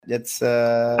It's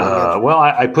well,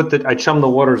 I chummed the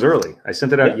waters early. I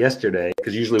sent it out yesterday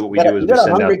because usually what we do is we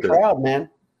send out the crowd, man.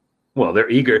 Well, they're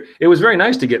eager. It was very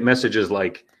nice to get messages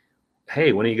like,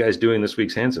 "Hey, when are you guys doing this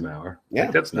week's Handsome Hour?" Yeah,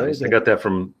 like, that's nice. I got that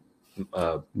from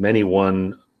many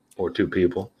one or two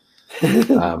people.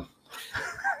 Well,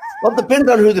 it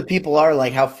depends on who the people are,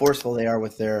 like how forceful they are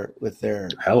with their.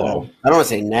 Hello. I don't want to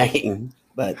say nagging,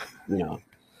 but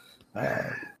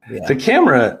The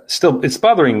camera it's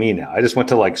bothering me now. I just went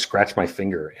to like scratch my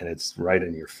finger and it's right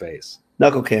in your face.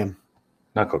 Knuckle cam.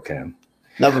 All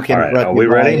right, Are we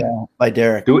ready? By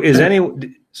Derek.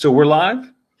 So we're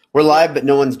live? We're live, but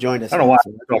no one's joined us. I don't know why I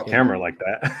looked off camera like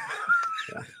that.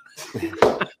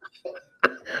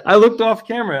 I looked off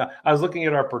camera. I was looking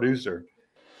at our producer.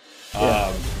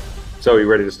 Yeah. So are you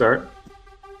ready to start?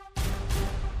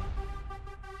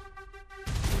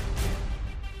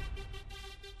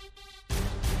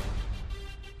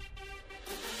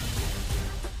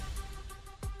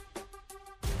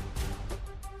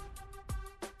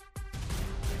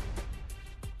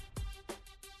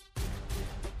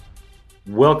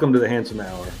 Welcome to the Handsome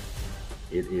Hour.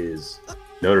 It is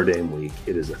Notre Dame week.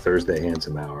 It is a Thursday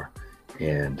Handsome Hour,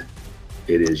 and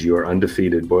it is your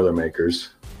undefeated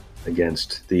Boilermakers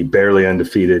against the barely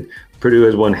undefeated. Purdue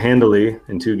has won handily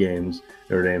in 2 games.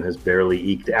 Notre Dame has barely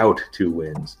eked out 2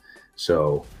 wins.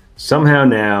 So somehow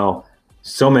now,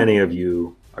 so many of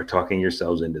you are talking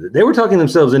yourselves into it. They were talking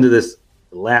themselves into this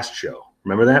last show.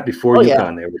 Remember that? Before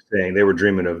UConn, They were saying they were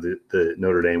dreaming of the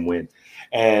Notre Dame win.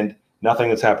 And nothing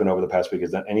that's happened over the past week has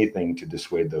done anything to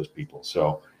dissuade those people.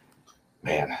 So,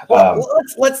 man. Well,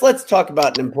 let's talk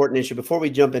about an important issue before we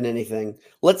jump into anything.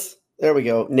 There we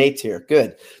go. Nate's here.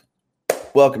 Good.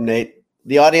 Welcome, Nate.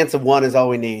 The audience of 1 is all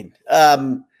we need.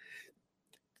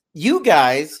 You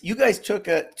guys took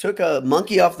a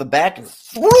monkey off the back and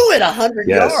threw it 100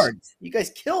 yards. You guys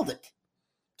killed it.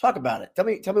 Talk about it. Tell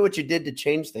me what you did to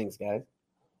change things, guys.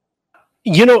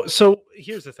 So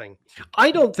here's the thing. I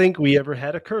don't think we ever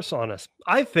had a curse on us.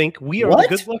 I think we are the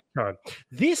good luck charm.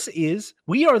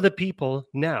 We are the people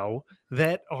now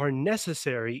that are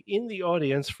necessary in the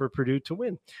audience for Purdue to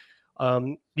win.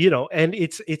 And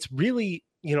it's really,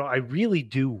 I really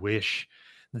do wish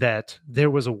that there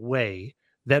was a way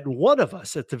that one of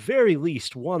us, at the very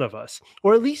least, one of us,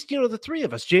 or at least, the 3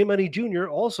 of us, J Money Jr.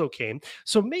 also came.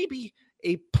 So maybe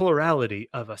a plurality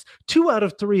of us, 2 out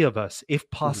of 3 of us, if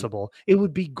possible. It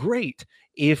would be great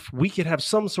if we could have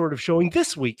some sort of showing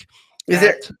this week. Is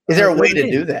there a way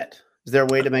to do that? Is there a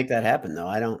way to make that happen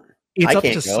though? It's up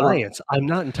to science. I'm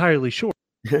not entirely sure.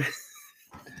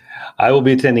 I will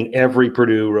be attending every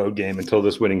Purdue road game until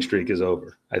this winning streak is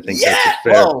over. I think that's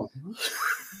fair. Whoa.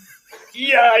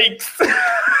 Yikes.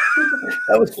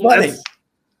 That was funny.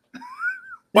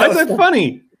 Why is that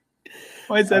funny?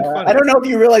 Why is that funny? I don't know if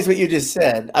you realize what you just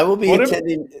said. I will be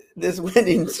attending this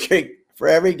winning streak for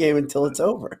every game until it's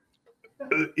over.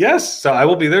 Yes. So I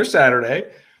will be there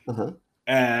Saturday.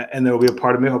 And there will be a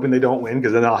part of me hoping they don't win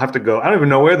because then I'll have to go. I don't even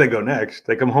know where they go next.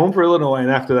 They come home for Illinois,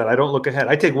 and after that, I don't look ahead.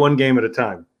 I take one game at a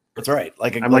time. That's right.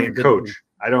 I'm like a coach.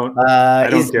 I don't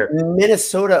care.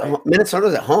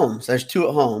 Minnesota's at home. So there's 2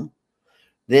 at home.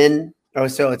 Then,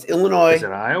 so it's Illinois. Is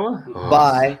it Iowa?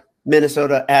 By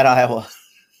Minnesota at Iowa.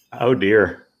 Oh,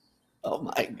 dear. Oh,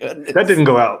 my goodness. That didn't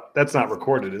go out. That's not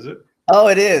recorded, is it? Oh,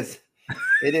 it is.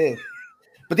 It is.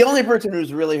 But the only person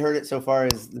who's really heard it so far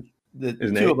is the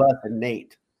 2 of us and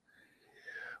Nate.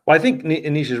 Well, I think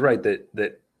Anish is right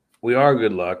that we are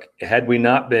good luck. Had we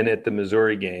not been at the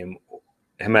Missouri game,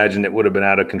 imagine it would have been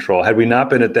out of control. Had we not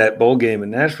been at that bowl game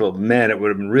in Nashville, man, it would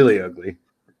have been really ugly.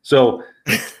 So,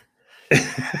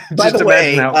 by the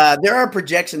way, there are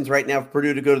projections right now for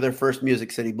Purdue to go to their first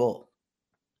Music City Bowl.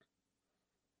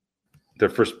 Their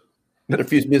first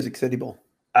Music City Bowl.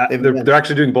 They're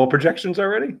actually doing bowl projections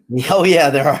already? Oh, yeah,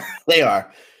 they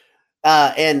are.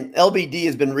 And LBD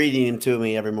has been reading them to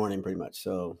me every morning pretty much.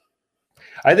 So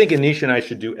I think Anish and I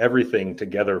should do everything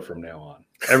together from now on.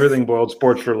 Everything Boiled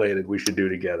Sports related we should do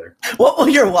together. What will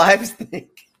your wives think?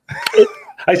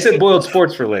 I said Boiled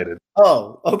Sports related.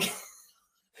 Oh, okay.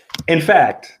 In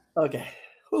fact. Okay.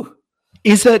 Whew.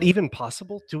 Is that even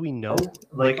possible? Do we know?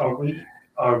 Like, are we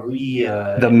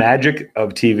the magic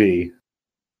of TV.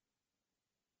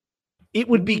 It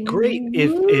would be great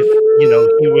if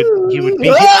he would be.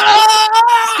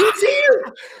 He's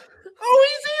here! Oh,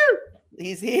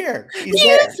 he's here!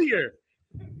 He's here.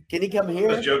 Can he come here?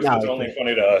 Those jokes are only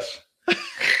funny to us.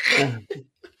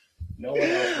 No one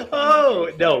else.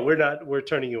 Oh no, we're not. We're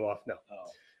turning you off now.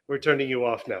 We're turning you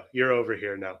off now. You're over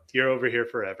here now. You're over here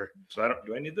forever. So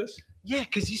do I need this? Yeah,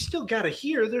 because you still gotta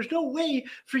hear. There's no way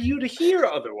for you to hear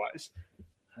otherwise.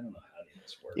 I don't know how to do this.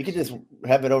 You could just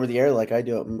have it over the air like I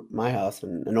do at my house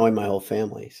and annoy my whole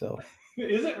family. So,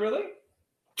 is it really?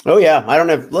 Oh yeah, I don't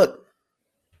have. Look,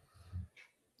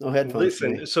 no headphones.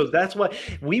 Listen, so that's why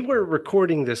we were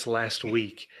recording this last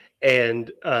week,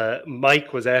 and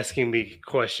Mike was asking me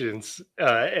questions,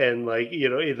 and like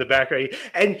in the background,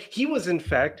 and he was in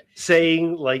fact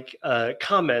saying like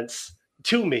comments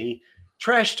to me,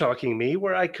 trash talking me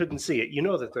where I couldn't see it. You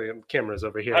know that the camera's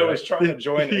over here. I right? was trying to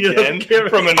join again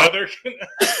from another. Trying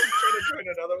to join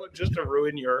another one just to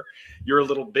ruin your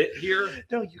little bit here.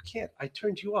 No, you can't. I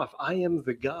turned you off. I am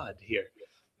the god here.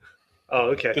 Oh,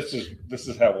 okay. This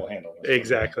is how we'll handle this.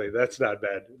 Exactly. That's not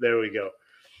bad. There we go.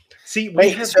 See,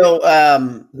 we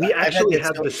actually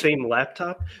have the same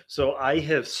laptop, so I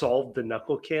have solved the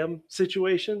knuckle cam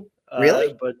situation.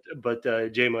 Really?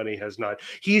 But J Money has not.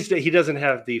 He doesn't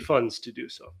have the funds to do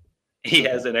so. He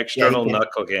has an external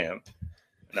knuckle cam,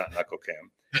 not knuckle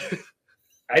cam.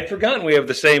 I'd forgotten we have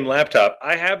the same laptop.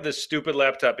 I have this stupid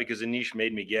laptop because Anish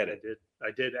made me get it.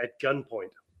 I did at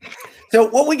gunpoint. So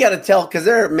what we got to tell, because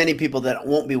there are many people that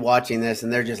won't be watching this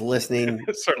and they're just listening.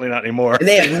 Certainly not anymore. And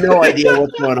they have no idea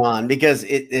what's going on because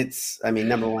it's. I mean,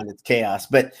 number one, it's chaos.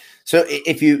 But so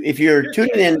if you're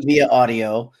tuning in via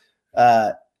audio,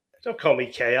 don't call me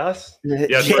chaos.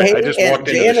 Yes, right. I just walked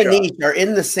into the and shop. Anish are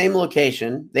in the same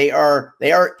location. They are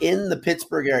in the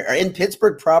Pittsburgh area. Are in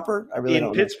Pittsburgh proper? I really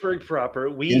don't know.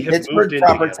 Proper. We in have Pittsburgh moved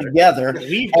proper in together.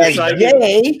 We've as decided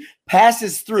Jay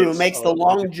passes through, makes the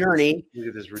long journey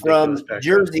from background.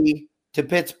 Jersey to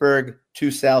Pittsburgh to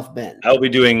South Bend. I'll be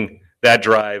doing that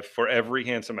drive for every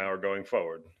Handsome Hour going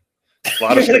forward. A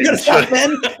lot of You're gonna go to stations. South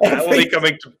Bend? I will be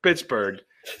coming to Pittsburgh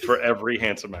for every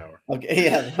Handsome Hour. Okay,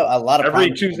 yeah, a lot of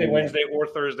every Tuesday, Wednesday, or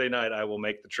Thursday night. I will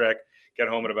make the trek. Get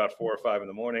home at about 4 or 5 in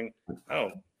the morning.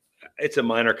 It's a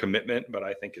minor commitment, but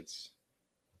I think it's.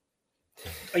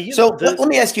 So let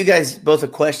me ask you guys both a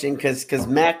question because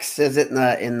Max says it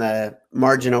in the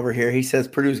margin over here. He says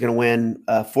Purdue's going to win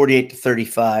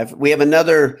 48-35. We have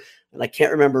another, and I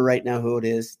can't remember right now who it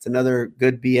is. It's another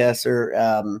good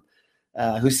BSer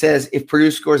who says if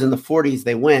Purdue scores in the 40s,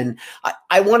 they win.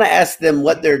 I want to ask them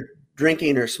what they're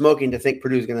drinking or smoking to think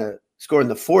Purdue's going to score in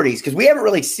the 40s because we haven't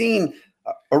really seen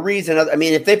a reason. I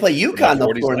mean, if they play UConn,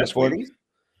 they'll score in the 40s.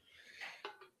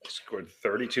 Scored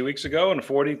 32 weeks ago and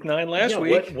 49 last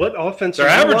week. What offense? They're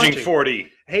averaging 40.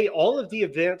 Hey, all of the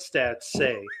advanced stats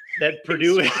say that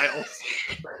Purdue.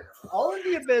 All of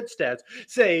the advanced stats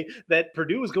say that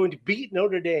Purdue is going to beat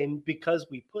Notre Dame because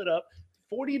we put up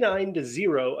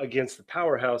 49-0 against the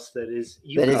powerhouse that is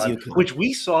UConn, which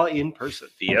we saw in person.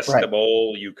 Fiesta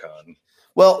Bowl, UConn.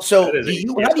 Well, so how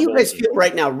do you guys feel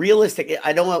right now? Realistic.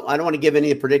 I don't want to give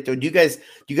any predictor. Do you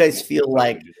guys feel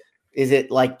like? Is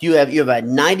it like you have a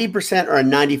 90% or a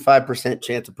 95%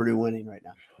 chance of Purdue winning right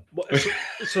now?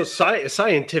 So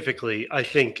scientifically, I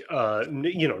think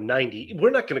 90.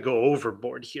 We're not going to go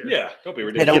overboard here. Yeah, don't be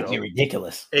ridiculous. Don't be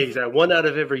ridiculous. Exactly. 1 out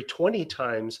of every 20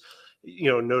 times,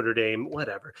 Notre Dame,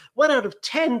 whatever. 1 out of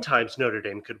 10 times Notre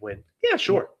Dame could win. Yeah,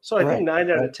 sure. So I think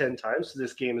 9 out of 10 times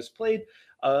this game is played,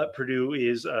 Purdue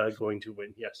is going to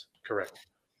win. Yes, correct.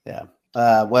 Yeah.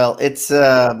 Well, it's.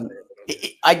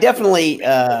 I definitely.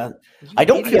 I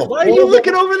don't feel. Why are you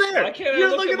looking over there? Why can't You're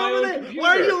I look looking at my over own there. computer?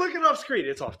 Why are you looking off screen?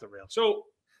 It's off the rails. So,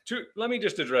 let me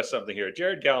just address something here.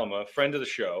 Jared Galama, friend of the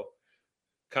show,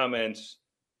 comments.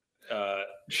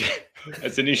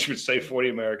 As Anish would say, 40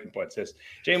 American points. Says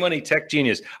J Money Tech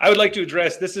Genius. I would like to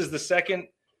address. This is the second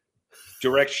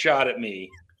direct shot at me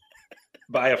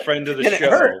by a friend of the show. It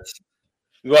hurts.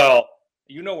 Well,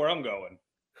 you know where I'm going.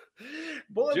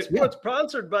 Bullet Sports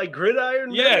sponsored by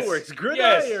Gridiron Networks.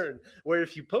 Gridiron, where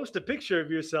if you post a picture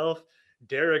of yourself,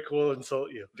 Derek will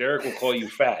insult you. Derek will call you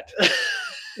fat.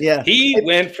 Yeah. He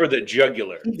went for the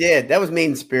jugular. He did. That was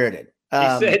mean-spirited.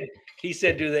 He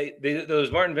said,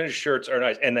 those Martin Vintage shirts are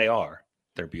nice, and they are.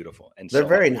 They're beautiful. And they're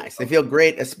very nice. They feel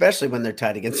great, especially when they're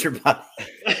tied against your body.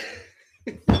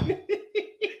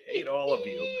 Hate all of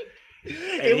you.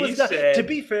 It was to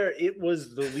be fair, it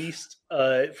was the least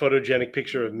photogenic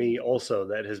picture of me also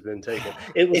that has been taken.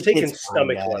 It was taken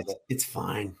stomach level. It's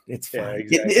fine. It's fine.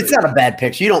 Yeah, exactly. It's not a bad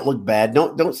picture. You don't look bad.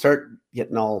 Don't start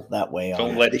getting all that way.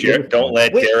 Don't let Derek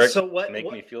make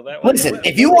me feel that way. Listen,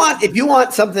 if you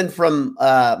want something from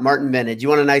Martin Vintage, you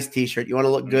want a nice T-shirt, you want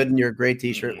to look good in your gray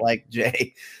T-shirt like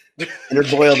Jay, enter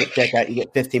Boiled at checkout, you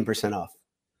get 15% off.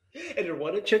 Enter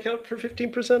what at checkout for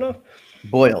 15% off?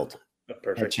 Boiled.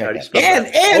 Perfect. And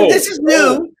this is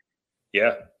new.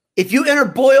 Yeah. If you enter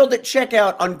Boiled at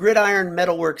checkout on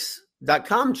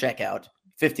gridironmetalworks.com checkout,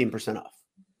 15% off.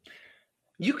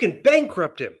 You can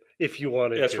bankrupt him. if you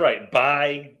wanted That's to. right.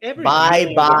 Buy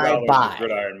Buy.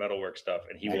 Gridiron Metalwork stuff,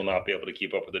 and he will not be able to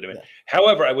keep up with the demand. Yeah.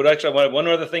 However, I want one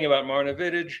other thing about Martin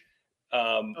Vintage.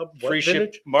 Free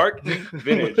ship Martin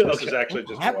Vintage. This is actually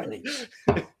just happening.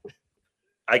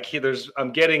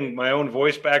 I'm getting my own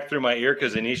voice back through my ear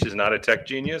because Anish is not a tech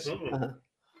genius. Uh-huh.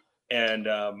 And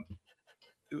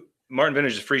Martin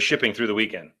Vintage is free shipping through the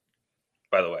weekend,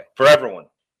 by the way, for everyone.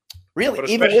 Really? But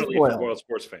especially for Royal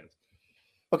Sports fans.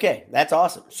 Okay, that's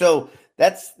awesome. So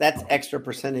that's extra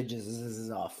percentages. This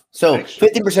is off. So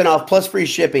 50% off plus free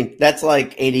shipping. That's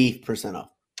like 80% off.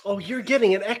 Oh, you're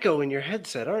getting an echo in your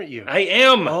headset, aren't you? I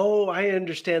am. Oh, I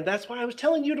understand. That's why I was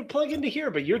telling you to plug into here,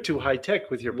 but you're too high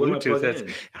tech with your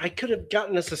Bluetooth. I could have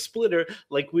gotten us a splitter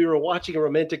like we were watching a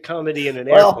romantic comedy in an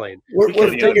airplane. We're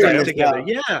figuring this together.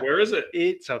 Yeah. Where is it?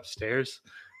 It's upstairs.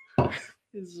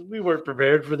 We weren't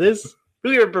prepared for this.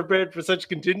 We weren't prepared for such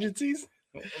contingencies.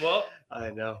 Well, I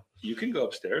know. You can go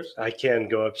upstairs. I can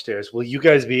go upstairs. Will you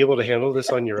guys be able to handle this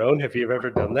on your own? Have you ever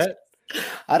done that?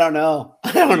 I don't know.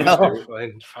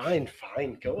 Fine.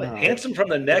 Go ahead. Handsome from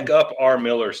the neck up, R.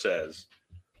 Miller says.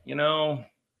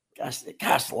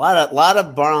 Gosh, a lot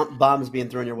of bombs being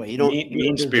thrown your way. You don't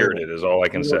mean-spirited is all I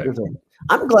can say.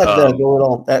 I'm glad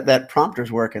that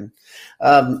prompter's working.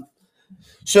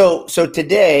 So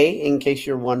today, in case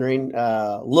you're wondering,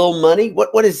 Lil Money,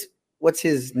 what's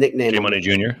his nickname? J Money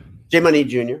Jr. J Money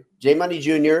Jr. J Money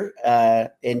Jr.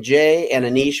 And Jay and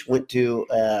Anish went to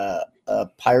a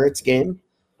Pirates game.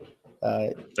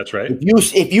 That's right.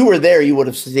 If you were there, you would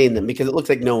have seen them because it looks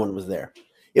like no one was there.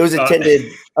 It was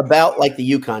attended about like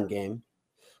the UConn game.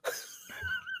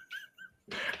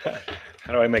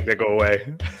 How do I make that go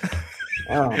away?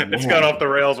 Oh, it's gone off the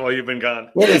rails while you've been gone.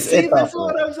 This is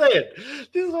what I'm saying.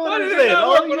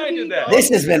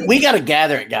 We got to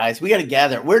gather it, guys. We got to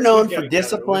gather it. We're known for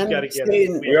discipline.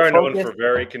 We are known for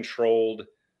very controlled,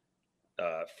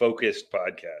 focused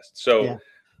podcasts. So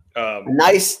a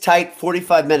nice, tight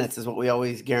 45 minutes is what we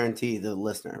always guarantee the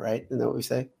listener, right? Isn't that what we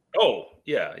say? Oh,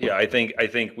 yeah. I think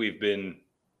we've been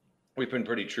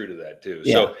pretty true to that too.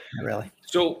 Yeah, so really.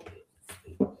 So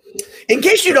in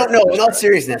case you don't know, in all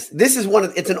seriousness, this is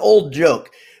it's an old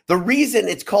joke. The reason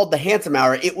it's called the Handsome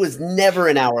Hour, it was never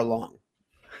an hour long.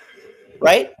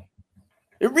 Right?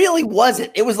 It really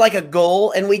wasn't. It was like a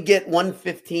goal, and we get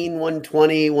 115,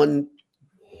 120,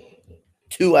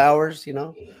 2 hours,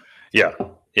 Yeah.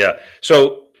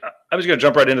 So I was going to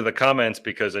jump right into the comments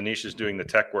because Anish is doing the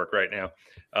tech work right now.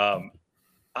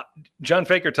 John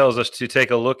Faker tells us to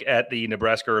take a look at the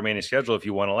Nebraska remaining schedule if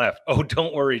you want to laugh. Oh,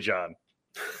 don't worry, John.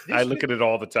 I look at it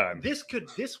all the time.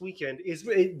 This weekend is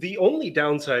the only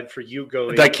downside for you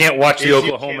going. I can't watch the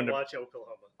Oklahoma. Watch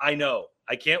Oklahoma. I know.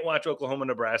 I can't watch Oklahoma,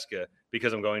 Nebraska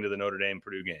because I'm going to the Notre Dame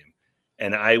Purdue game,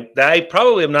 and I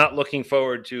probably am not looking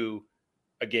forward to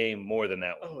a game more than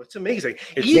that one. Oh, it's amazing.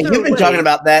 You've been talking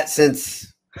about that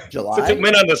since July. Since it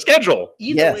went on the schedule.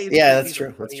 That's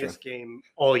true. That's true. Game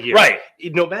all year, right?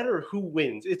 No matter who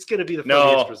wins, it's going to be the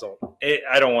funniest result.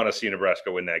 I don't want to see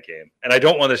Nebraska win that game, and I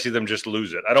don't want to see them just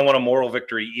lose it. I don't want a moral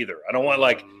victory either. I don't want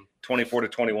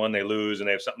 24-21 they lose and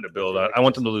they have something to build on. I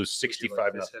want them to lose 65. Would you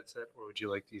like this headset, or would you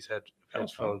like these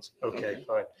headphones? Okay,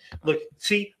 fine. Look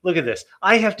at this.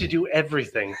 I have to do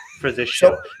everything for this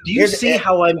show. Do you see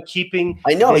how I'm keeping?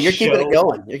 I know you're keeping it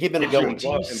going. You're keeping it going. Do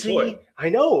you see? I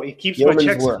know it keeps my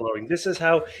checks flowing. This is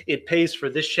how it pays for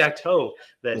this chateau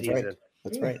that he's in.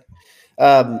 That's right.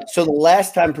 So the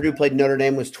last time Purdue played Notre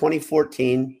Dame was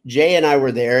 2014. Jay and I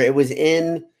were there. It was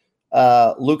in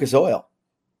Lucas Oil.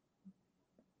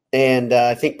 And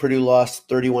I think Purdue lost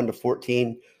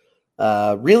 31-14.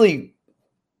 Really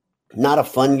not a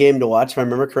fun game to watch, if I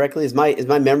remember correctly. Is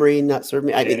my memory not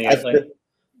serving me? What's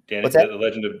that?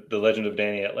 The legend of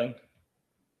Danny Etling.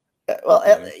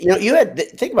 You had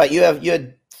you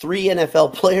had 3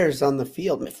 NFL players on the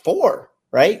field, 4,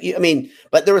 right?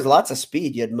 But there was lots of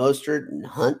speed. You had Mostert and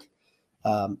Hunt,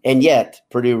 and yet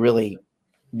Purdue really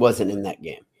wasn't in that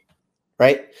game,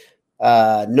 right?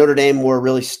 Notre Dame wore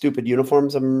really stupid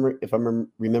uniforms, if I'm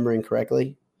remembering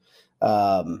correctly.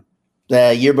 The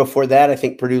year before that, I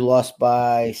think Purdue lost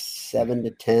by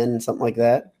 7-10, something like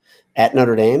that, at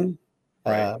Notre Dame.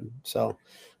 Right.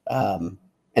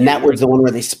 And that was the one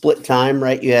where they split time,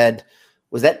 right? You had,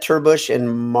 was that Turbush and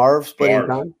Marv splitting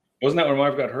time? Wasn't that when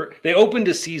Marv got hurt? They opened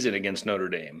a season against Notre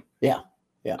Dame. Yeah.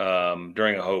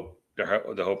 During the Hope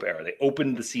era. They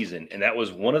opened the season, and that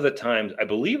was one of the times, I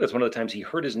believe that's one of the times he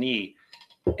hurt his knee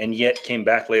and yet came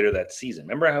back later that season.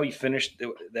 Remember how he finished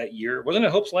that year? Wasn't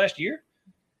it Hope's last year?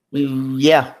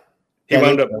 Yeah. He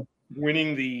wound up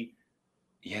winning the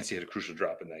 – he had a crucial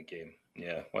drop in that game.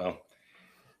 Yeah, well,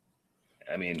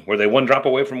 were they one drop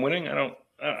away from winning? I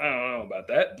I don't know about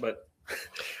that, but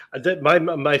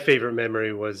my favorite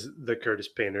memory was the Curtis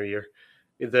Painter year,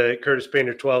 the Curtis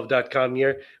Painter 12.com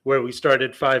year, where we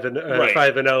started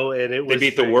 5-0, and it was they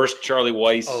beat the worst Charlie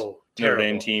Weiss Notre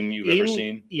Dame terrible team you've ever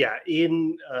seen. Yeah,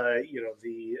 in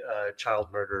the child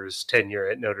murderer's tenure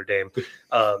at Notre Dame.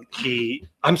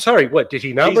 I'm sorry, what did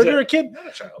he not murder a kid? Not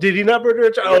a child. Did he not murder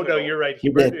a child? Oh no, adult. you're right. He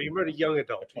murdered a young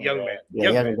adult, a young man.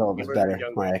 Yeah, young adult is better,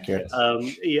 more accurate.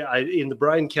 In the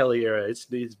Brian Kelly era, it's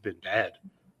been bad.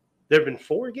 There have been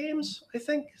 4 games, I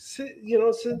think,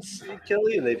 since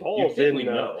Kelly, and they've all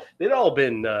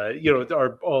been. Our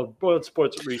Boiled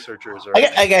Sports researchers.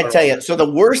 I got to tell you, so the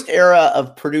worst era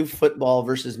of Purdue football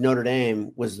versus Notre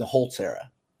Dame was the Holtz era,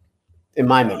 in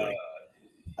my memory.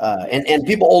 And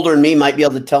people older than me might be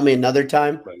able to tell me another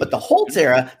time, but the Holtz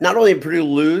era, not only did Purdue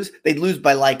lose, they'd lose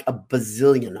by like a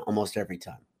bazillion almost every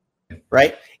time,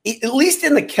 right? At least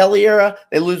in the Kelly era,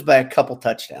 they lose by a couple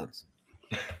touchdowns.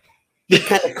 He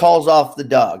kind of calls off the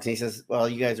dogs. He says, well,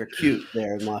 you guys are cute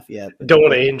there in Lafayette. Don't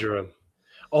want to injure them.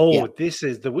 This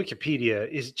is the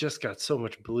Wikipedia is just got so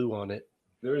much blue on it.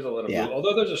 There is a lot of blue,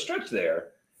 although there's a stretch there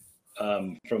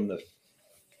from the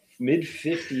mid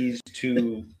 50s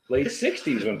to late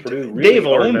 60s when Purdue really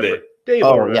owned it. Dave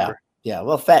will remember. Yeah.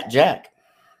 Well, Fat Jack.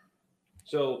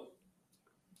 So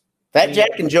Fat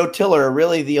Jack and Joe Tiller are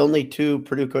really the only 2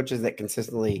 Purdue coaches that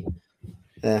consistently.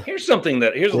 Here's a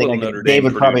little Notre Dame. Dave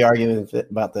would probably argue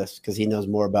about this because he knows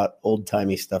more about old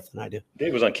timey stuff than I do.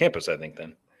 Dave was on campus, I think.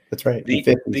 Then that's right.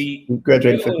 The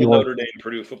graduated 51. Notre Dame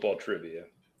Purdue football trivia.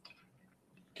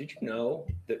 Did you know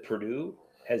that Purdue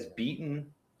has beaten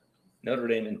Notre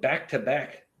Dame in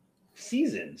back-to-back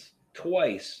seasons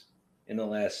twice in the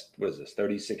last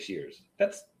 36 years?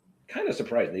 That's kind of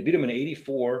surprising. They beat them in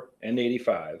 84 and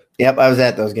 85. Yep, I was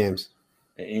at those games.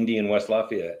 In Indy and West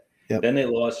Lafayette. Yep. Then they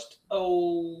lost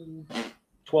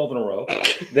 12 in a row.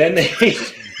 then they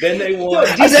won.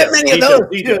 Is that many of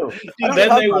those? Then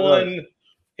they won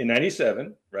in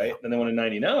 97, right? Then they won in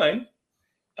 99.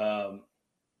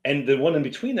 And the one in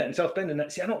between that in South Bend. And I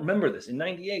don't remember this. In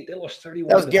 98, they lost 31.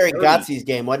 That was Gary Gottze's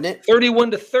game, wasn't it?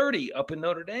 31-30 up in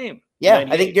Notre Dame. Yeah,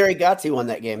 I think Gary Gotze won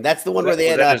that game. That's the one where they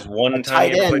had a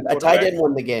tight end. A tight end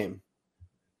won the game.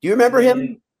 Do you remember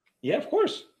him? Yeah, of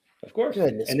course. Of course.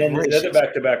 Goodness and then gracious. the other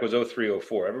back-to-back was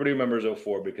 03-04. Everybody remembers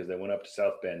 04 because they went up to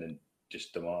South Bend and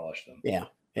just demolished them. Yeah.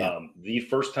 The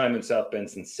first time in South Bend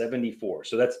since 74.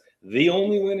 So that's the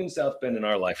only win in South Bend in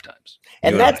our lifetimes.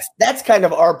 And that's kind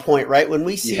of our point, right? When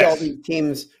we see all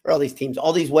these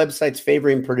websites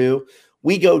favoring Purdue,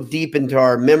 we go deep into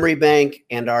our memory bank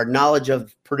and our knowledge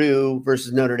of Purdue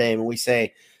versus Notre Dame, and we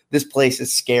say this place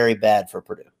is scary bad for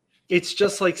Purdue. It's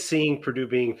just like seeing Purdue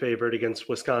being favored against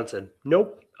Wisconsin.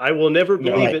 Nope. I will never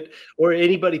believe it, or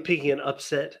anybody picking an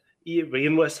upset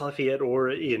in West Lafayette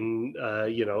or in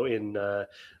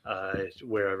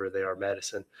wherever they are,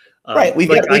 Madison. Right. We've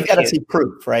got to see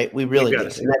proof, right? We really do.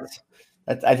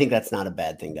 I think that's not a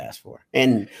bad thing to ask for.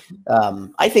 And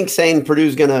I think saying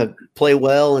Purdue's going to play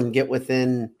well and get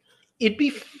within. It'd be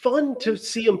fun to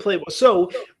see them play well. So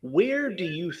where do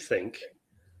you think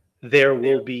there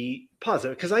will be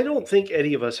positive? Because I don't think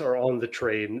any of us are on the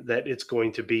train that it's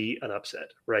going to be an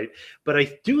upset, right? But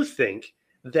I do think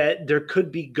that there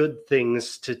could be good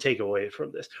things to take away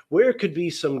from this. Where could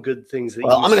be some good things that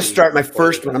I'm going to start my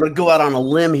first one. I'm going to go out on a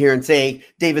limb here and say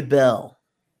David Bell.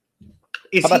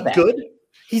 Is he good?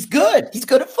 He's good. He's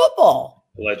good at football.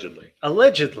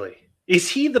 Allegedly. Is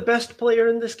he the best player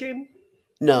in this game?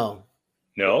 No.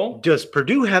 Does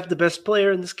Purdue have the best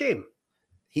player in this game?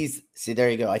 There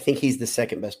you go. I think he's the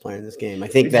second best player in this game. I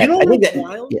think that.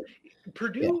 Wild? Yeah.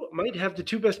 Purdue might have the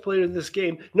 2 best players in this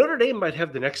game. Notre Dame might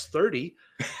have the next 30.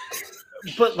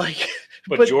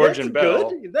 But George and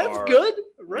Bell, that's good,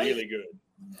 right? Really good.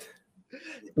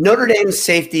 Notre Dame's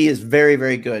safety is very,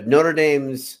 very good. Notre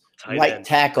Dame's right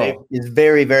tackle is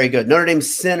very, very good. Notre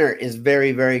Dame's center is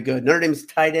very, very good. Notre Dame's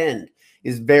tight end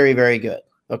is very, very good.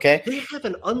 Okay. They have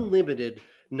an unlimited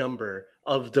number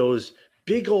of those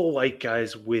big old white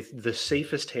guys with the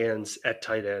safest hands at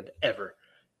tight end ever.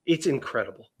 It's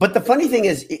incredible. But the funny thing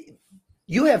is,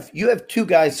 you have 2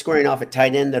 guys scoring off at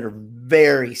tight end that are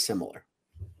very similar.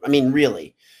 I mean,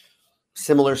 really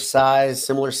similar size,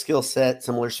 similar skill set,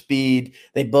 similar speed.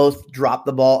 They both drop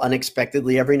the ball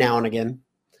unexpectedly every now and again.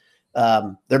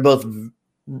 They're both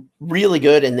really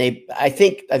good, and I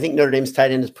think Notre Dame's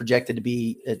tight end is projected to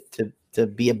be to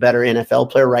be a better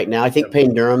NFL player right now. I think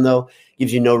Payne Durham, though,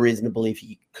 gives you no reason to believe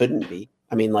he couldn't be.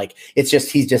 I mean, he's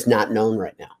just not known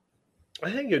right now. I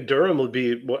think Durham will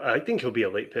be. Well, I think he'll be a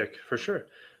late pick for sure.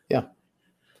 Yeah.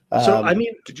 So I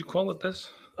mean, did you call it this?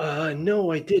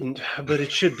 No, I didn't, but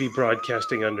it should be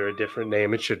broadcasting under a different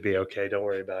name. It should be okay. Don't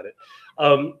worry about it.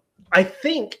 I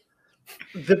think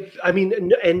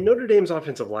and Notre Dame's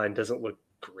offensive line doesn't look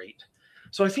great.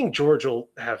 So I think George will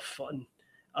have fun.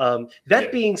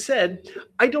 That being said,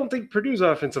 I don't think Purdue's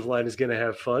offensive line is going to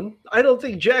have fun. I don't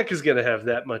think Jack is going to have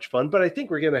that much fun, but I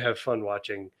think we're going to have fun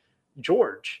watching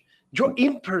George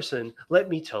in person. Let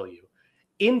me tell you,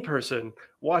 in person,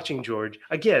 watching George,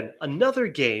 again, another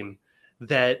game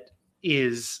that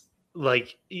is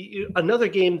like another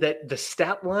game that the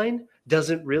stat line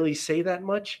doesn't really say that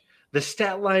much. The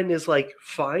stat line is like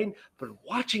fine, but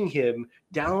watching him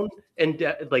down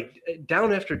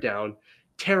after down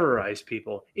terrorize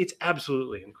people, it's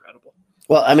absolutely incredible.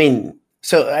 Well, I mean,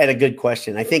 so I had a good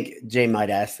question. I think Jay might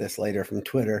ask this later from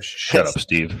Twitter. Shut up,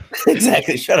 Steve.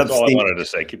 Exactly. Shut up, Steve. Steve. All I wanted to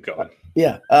say. Keep going.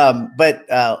 Yeah. But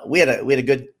we had a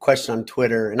good question on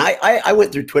Twitter, and I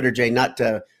went through Twitter, Jay, not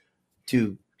to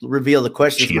reveal the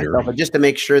questions myself, but just to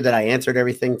make sure that I answered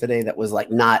everything today that was like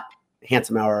not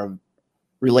Handsome Hour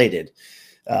related.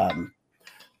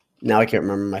 Now I can't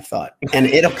remember my thought, and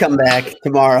it'll come back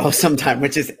tomorrow sometime,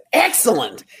 which is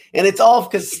excellent. And it's all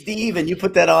because Steve and you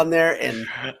put that on there, and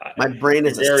my brain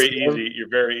is very easy. You're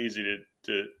very easy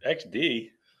to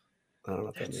XD. I don't know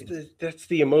what that means. That's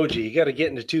the emoji. You got to get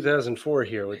into 2004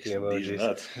 here with the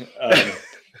emojis.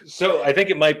 So I think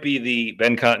it might be the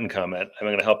Ben Cotton comment. I'm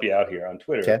going to help you out here on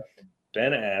Twitter. Okay.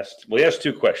 Ben asked, well, he asked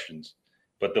two questions,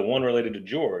 but the one related to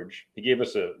George, he gave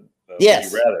us a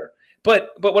yes. Would you rather.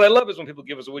 But what I love is when people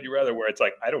give us a would you rather where it's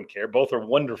like, I don't care. Both are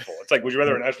wonderful. It's like, would you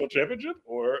rather a national championship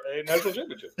or a national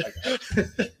championship?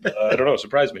 I don't know.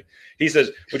 Surprised me. He says,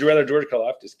 would you rather George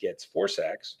Karlaftis gets 4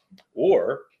 sacks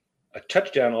or a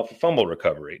touchdown off a fumble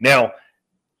recovery? Now,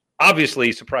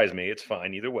 obviously, surprised me. It's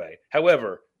fine either way.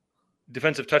 However,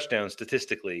 defensive touchdowns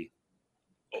statistically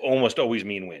almost always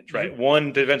mean wins, right?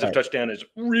 One defensive touchdown is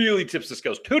really tips the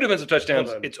scales. 2 defensive touchdowns,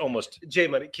 it's almost. Jay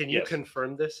Money, can you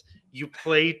confirm this? Do you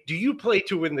play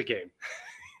to win the game?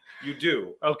 You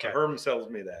do. Okay. Herm tells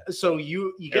me that. So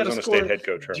you got to score. State head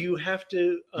coach Herm. Do you have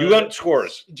to? You want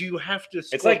scores. Do you have to?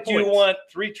 It's like, do you want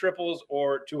 3 triples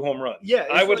or 2 home runs? Yeah,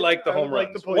 I would like the home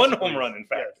runs. One home run, in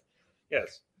fact.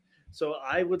 Yes. So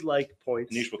I would like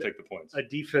points. Niche will take the points. A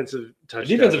defensive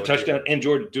touchdown. And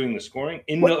George doing the scoring.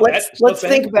 Let's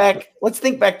think back. Let's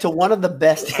think back to one of the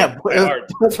best. Sports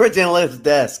Analytics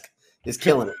desk is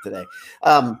killing it today.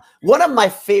 One of my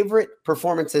favorite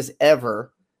performances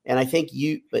ever, and I think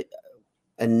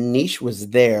Anish was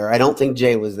there. I don't think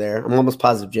Jay was there. I'm almost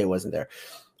positive Jay wasn't there.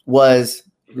 Was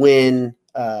when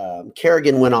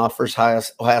Kerrigan went off for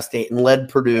Ohio State and led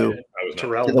Purdue to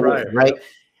the win, right?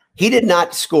 He did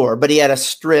not score, but he had a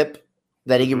strip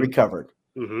that he recovered.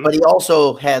 Mm-hmm. But he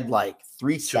also had like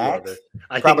 3 sacks.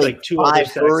 I think like 2 other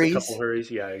sacks, a couple hurries.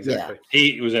 Yeah, exactly. Yeah.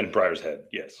 He was in Pryor's head.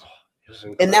 Yes.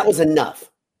 And that was enough.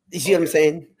 You see what I'm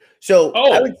saying? So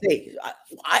I would say,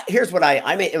 here's what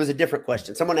I made. It was a different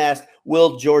question. Someone asked,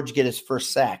 will George get his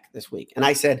first sack this week? And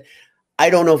I said, I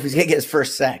don't know if he's going to get his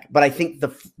first sack, but I think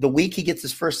the week he gets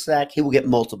his first sack, he will get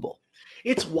multiple.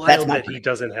 It's wild that he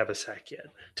doesn't have a sack yet,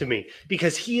 to me,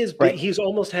 because he's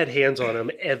almost had hands on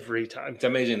him every time. It's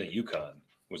amazing that UConn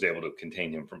was able to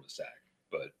contain him from a sack,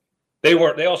 but they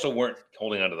also weren't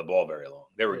holding onto the ball very long.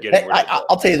 They were getting.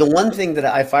 I'll tell you the one thing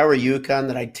that if I were UConn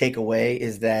that I'd take away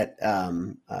is that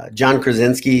John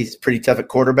Krasinski's pretty tough at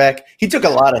quarterback. He took a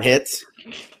lot of hits.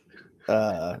 Did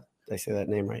I say that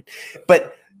name right?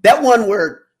 But that one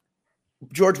where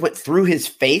George went through his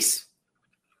face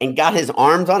and got his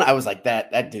arms on, I was like,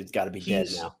 that dude's got to be dead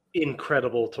now.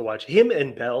 Incredible to watch him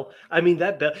and Bell. I mean,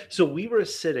 that Bell. So we were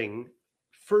sitting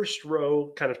first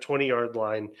row, kind of 20-yard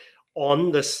line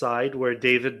on the side where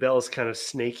David Bell's kind of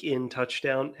snake in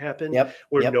touchdown happened,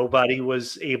 where nobody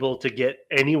was able to get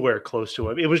anywhere close to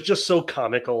him. It was just so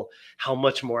comical how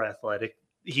much more athletic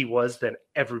he was than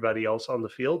everybody else on the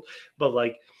field. But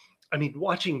I mean,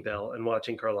 watching Bell and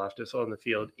watching Karlaftis on the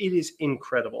field, it is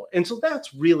incredible. And so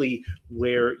that's really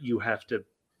where you have to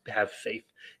have faith,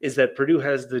 is that Purdue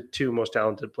has the 2 most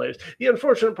talented players. The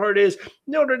unfortunate part is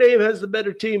Notre Dame has the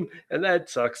better team, and that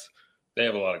sucks. They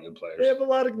have a lot of good players. They have a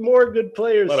lot of more good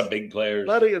players. A lot of big players. A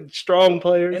lot of strong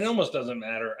players. And it almost doesn't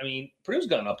matter. I mean, Purdue's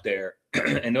gone up there,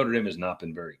 and Notre Dame has not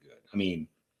been very good. I mean,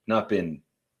 not been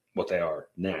what they are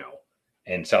now.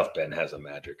 And South Bend has a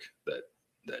magic that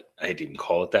I hate to even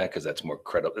call it that because that's more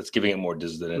credible. It's giving it more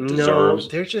than it deserves.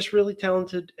 They're just really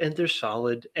talented and they're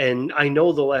solid. And I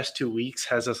know the last 2 weeks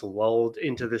has us lulled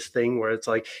into this thing where it's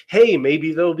like, hey,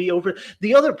 maybe they'll be over.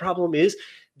 The other problem is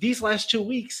these last 2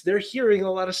 weeks, they're hearing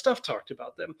a lot of stuff talked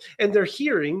about them. And they're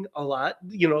hearing a lot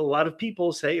of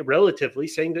people relatively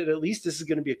saying that at least this is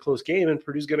going to be a close game and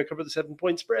Purdue's going to cover the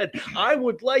 7-point spread. I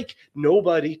would like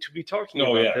nobody to be talking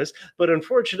about this, but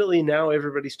unfortunately now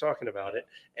everybody's talking about it,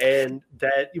 and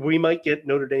that we might get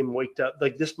Notre Dame waked up.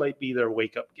 Like, this might be their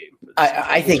wake up game.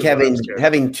 I think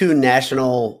having two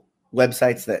national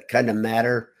websites that kind of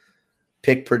matter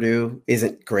pick Purdue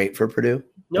isn't great for Purdue.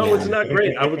 No, it's not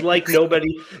great. I would like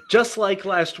nobody, just like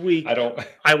last week.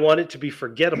 I want it to be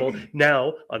forgettable.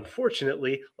 Now,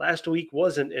 unfortunately, last week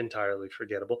wasn't entirely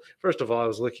forgettable. First of all, I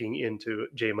was looking into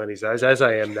J Money's eyes, as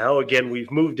I am now. Again,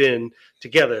 we've moved in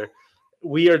together.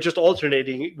 We are just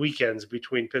alternating weekends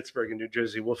between Pittsburgh and New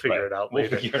Jersey. We'll figure it out later.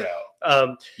 We'll figure it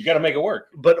out. You got to make it work.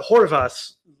 But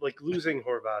Horvath, losing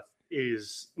Horvath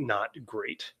is not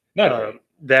great.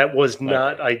 That was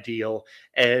not ideal.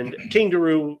 And King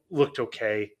Doerue looked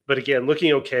okay. But again,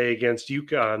 looking okay against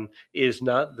UConn is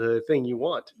not the thing you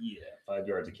want. Yeah, 5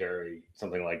 yards a carry,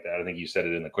 something like that. I think you said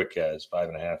it in the quick cast,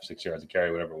 5.5, 6 yards a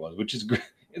carry, whatever it was, which is great.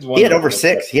 He had over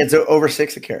 6. He had over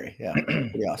 6 a carry. Yeah.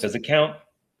 Awesome. Does it count?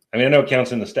 I mean, I know it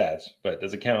counts in the stats, but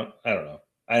does it count? I don't know.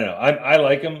 I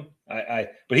like him.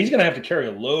 But he's going to have to carry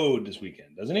a load this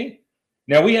weekend, doesn't he?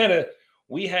 Now we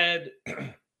had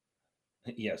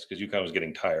yes, because UConn was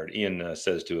getting tired. Ian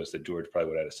says to us that George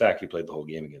probably would have had a sack if he played the whole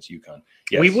game against UConn.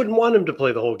 Yes. We wouldn't want him to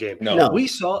play the whole game. No. We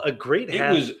saw a great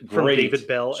half from David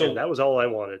Bell, and that was all I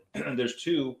wanted.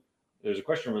 There's a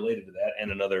question related to that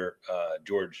and another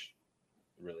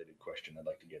George-related question I'd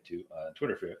like to get to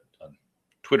on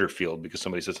Twitter field, because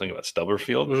somebody said something about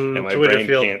Stubberfield, and my brain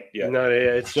can't. Yeah, no,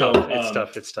 it's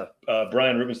tough. It's tough.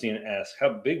 Brian Rubenstein asks,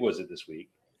 "How big was it this week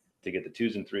to get the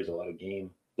 2s and 3s? A lot of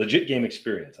legit game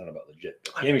experience. I don't know about legit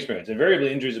game experience.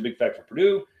 Invariably, injury is a big factor for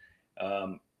Purdue,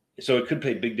 so it could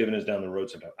pay big dividends down the road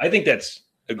sometime. I think that's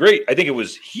I think it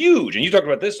was huge, and you talked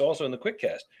about this also in the quick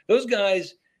cast. Those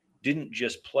guys didn't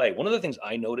just play. One of the things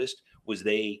I noticed was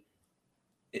if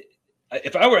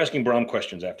I were asking Brom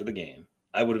questions after the game,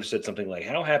 I would have said something like,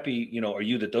 "How happy, are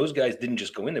you that those guys didn't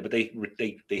just go in there, but they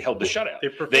held the shutout.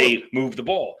 They moved the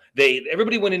ball.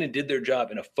 Everybody went in and did their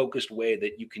job in a focused way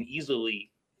that you can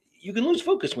lose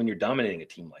focus when you're dominating a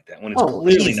team like that, when it's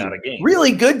clearly not a game.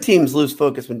 Really good teams lose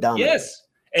focus when dominating. Yes,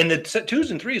 and the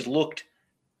 2s and 3s looked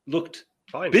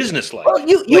fine, businesslike. Well,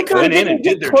 you kind of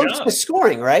did their job. The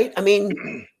scoring, right? I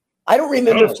mean, I don't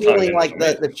remember feeling like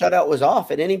the shutout was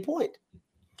off at any point.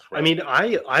 I mean,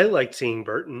 I liked seeing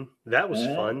Burton. That was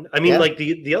fun. I mean,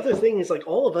 the other thing is,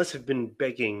 all of us have been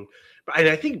begging, and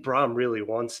I think Brom really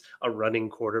wants a running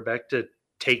quarterback to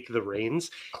take the reins.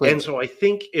 Clearly. And so I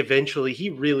think eventually he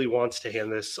really wants to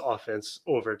hand this offense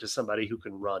over to somebody who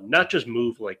can run, not just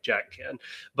move like Jack can,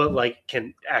 but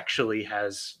can actually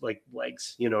has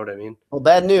legs. You know what I mean? Well,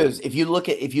 bad news. If you look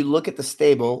at the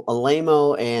stable,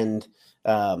 Alemo and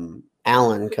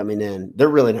Allen coming in, they're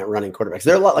really not running quarterbacks.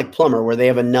 They're a lot like Plummer, where they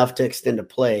have enough to extend a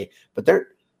play, but they're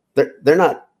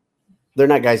not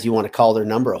guys you want to call their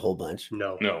number a whole bunch.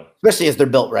 No. Especially as they're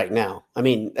built right now. I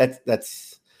mean,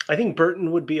 that's. I think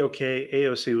Burton would be okay.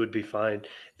 AOC would be fine.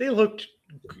 They looked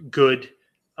good.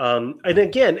 And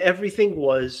again, everything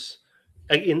was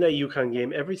in that UConn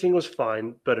game. Everything was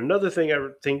fine. But another thing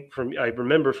I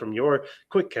remember from your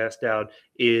quick cast down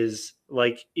is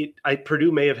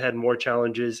Purdue may have had more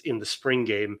challenges in the spring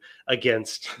game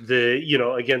against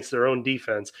against their own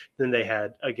defense than they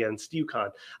had against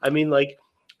UConn. I mean,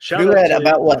 Purdue had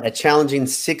about a challenging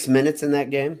 6 minutes in that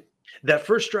game. That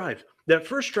first drive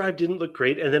didn't look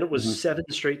great, and then it was 7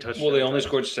 straight touchdowns. Well, they only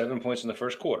scored 7 points in the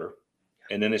first quarter,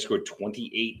 and then they scored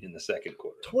 28 in the second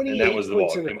quarter. 28 and that was the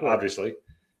points ball in the game, obviously.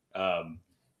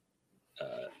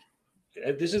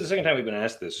 This is the second time we've been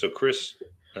asked this. So Chris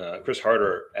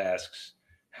Harder asks,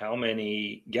 how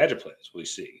many gadget plays will we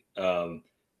see?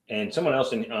 And someone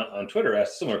else on Twitter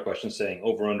asked a similar question, saying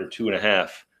over under 2.5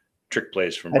 trick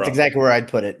plays from That's Brom. Exactly where I'd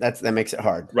put it. That makes it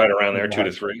hard. Right around there, 2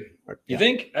 to 3. You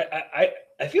think?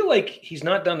 I feel like he's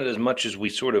not done it as much as we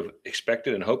sort of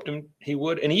expected and hoped he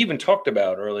would. And he even talked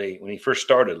about early when he first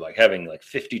started, having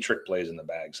 50 trick plays in the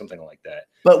bag, something like that.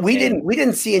 But we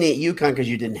didn't see any at UConn because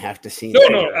you didn't have to see.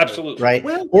 No, absolutely. Right.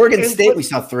 Well, Oregon State, we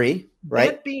saw 3. Right.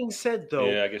 That being said, though,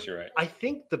 yeah, I guess you're right. I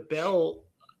think the Bell.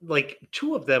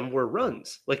 2 of them were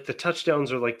runs. The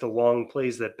touchdowns are the long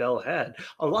plays that Bell had.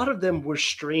 A lot of them were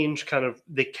strange,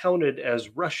 they counted as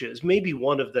rushes. Maybe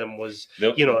one of them was,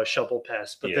 a shovel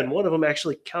pass, but then one of them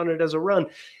actually counted as a run.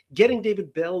 Getting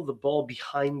David Bell the ball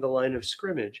behind the line of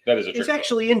scrimmage is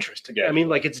actually interesting. Yeah. I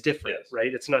mean, it's different,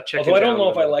 right? It's not checking. Although I don't know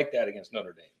if I like that against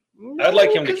Notre Dame. I'd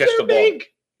like him to catch the ball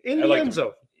in the end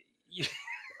zone.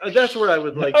 That's where I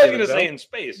would like. I was going to say in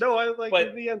space. No, I would like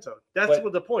in the end zone. That's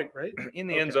what the point, right? In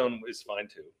the end zone is fine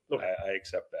too. Okay. I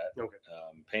accept that. Okay.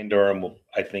 Payne Durham will,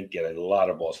 I think, get a lot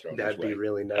of balls thrown. That'd his way. be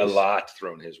really nice. A lot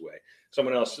thrown his way.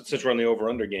 Someone else, since we're on the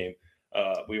over/under game,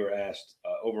 we were asked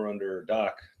over/under.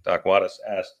 Doc Wattis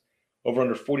asked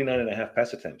over/under 49.5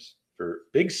 pass attempts for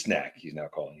Big Snack. He's now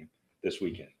calling him this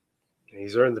weekend.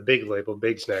 He's earned the big label,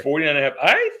 Big Snack. 49.5.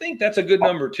 I think that's a good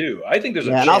number too. I think there's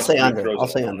a chance. And I'll say under.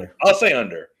 I'll say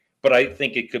under, but I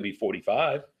think it could be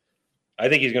 45. I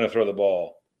think he's going to throw the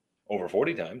ball over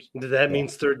 40 times. That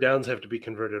means third downs have to be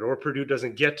converted, or Purdue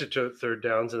doesn't get to third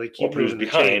downs, and they keep Purdue's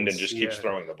behind and just keeps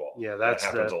throwing the ball. Yeah, that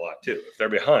happens a lot too. If they're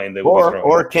behind, they will be throwing.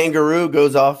 Or Kangaroo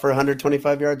goes off for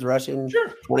 125 yards rushing,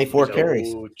 24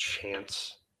 carries. No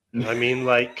chance. I mean,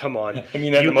 like, come on. I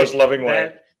mean, that's the most loving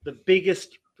way. The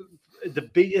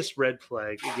biggest red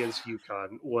flag against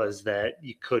UConn was that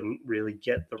you couldn't really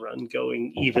get the run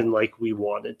going, even like we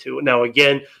wanted to. Now,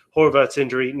 again, Horvath's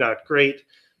injury, not great,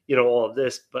 all of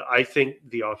this, but I think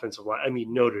the offensive line, I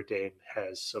mean, Notre Dame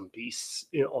has some beasts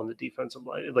on the defensive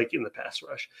line, like in the pass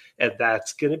rush, and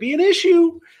that's going to be an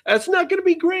issue. That's not going to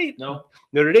be great. No.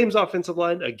 Notre Dame's offensive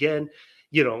line, again,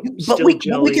 but we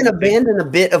can abandon a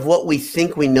bit of what we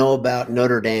think we know about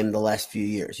Notre Dame the last few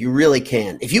years. You really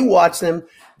can. If you watch them,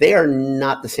 they are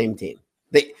not the same team.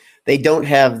 They don't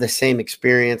have the same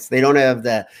experience. They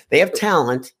have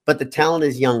talent, but the talent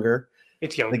is younger.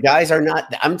 It's young. The guys are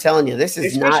not. I'm telling you, this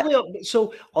is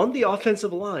so on the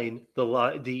offensive line,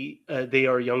 they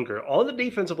are younger. On the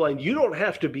defensive line, you don't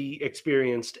have to be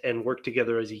experienced and work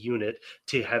together as a unit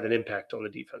to have an impact on the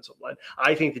defensive line.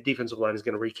 I think the defensive line is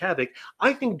going to wreak havoc.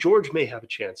 I think George may have a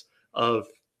chance of,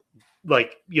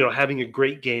 having a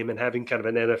great game and having kind of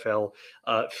an NFL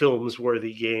films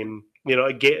worthy game.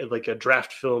 Like a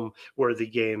draft film worthy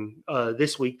game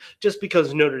this week, just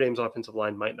because Notre Dame's offensive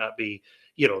line might not be,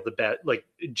 the bad, like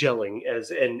gelling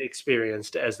as and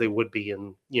experienced as they would be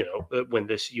in, when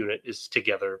this unit is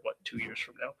together, 2 years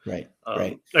from now. Right.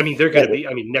 Right. I mean, they're going to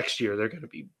be, next year they're going to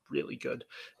be really good.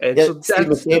 And so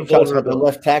that's the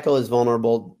left tackle is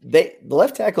vulnerable. The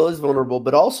left tackle is vulnerable,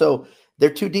 but also their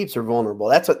two deeps are vulnerable.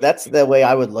 That's the way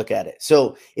I would look at it.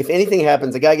 So if anything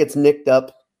happens, a guy gets nicked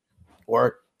up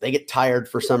or they get tired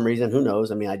for some reason, who knows?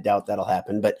 I mean, I doubt that'll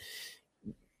happen, but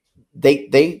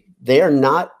they are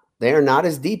not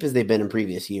as deep as they've been in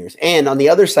previous years. And on the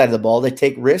other side of the ball, they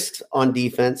take risks on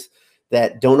defense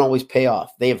that don't always pay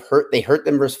off. They hurt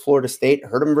them versus Florida State,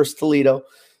 hurt them versus Toledo.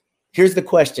 Here's the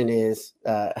question is,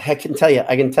 I can tell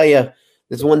you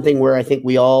there's one thing where I think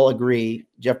we all agree.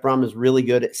 Jeff Brom is really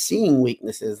good at seeing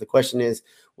weaknesses. The question is,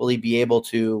 will he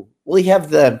have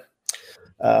the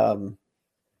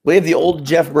old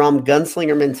Jeff Brom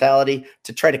gunslinger mentality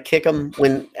to try to kick him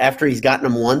after he's gotten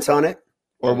them once on it?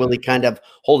 Or will he kind of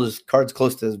hold his cards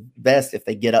close to his vest if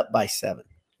they get up by 7?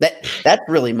 That's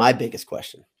really my biggest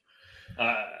question.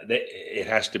 It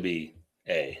has to be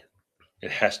A.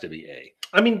 It has to be A.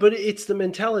 I mean, but it's the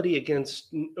mentality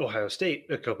against Ohio State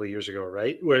a couple of years ago,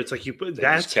 right? Where it's like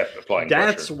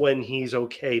that's when he's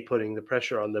okay putting the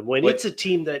pressure on them. When it's a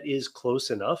team that is close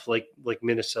enough, like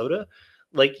Minnesota,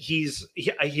 like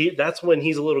that's when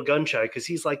he's a little gun shy because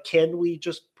he's like, can we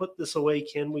just put this away?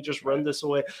 Can we just run this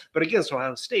away? But against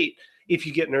Ohio State, if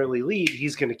you get an early lead,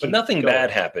 he's going to keep. But nothing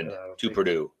bad happened to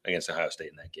Purdue against Ohio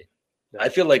State in that game. No. I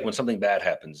feel like when something bad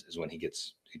happens is when he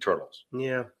turtles.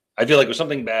 Yeah. I feel like with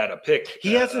something bad, a pick.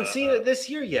 He hasn't seen it this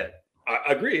year yet.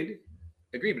 Agreed,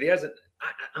 but he hasn't.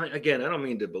 I don't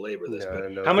mean to belabor this,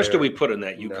 but how much do we put in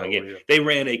that UConn game? They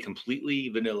ran a completely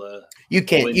vanilla. You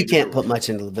can't put much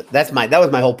into it. That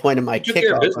was my whole point of my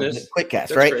kickoff quick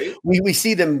cast, right? Great. We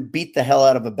see them beat the hell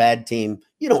out of a bad team.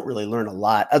 You don't really learn a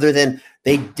lot other than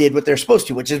they did what they're supposed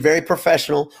to, which is very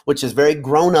professional, which is very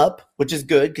grown up, which is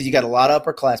good because you got a lot of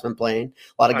upperclassmen playing,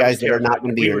 a lot of guys that are not going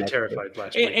to be. We were terrified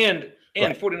last week.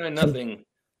 And 49-0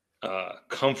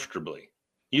 comfortably.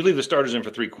 You leave the starters in for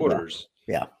 3 quarters.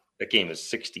 Yeah. That game is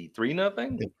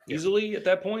 63-0 easily at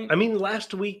that point. I mean,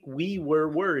 last week we were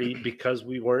worried because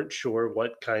we weren't sure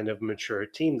what kind of mature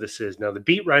team this is. Now, the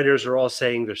beat writers are all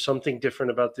saying there's something different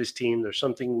about this team. There's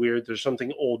something weird. There's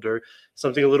something older,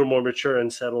 something a little more mature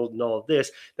and settled and all of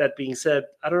this. That being said,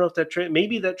 I don't know if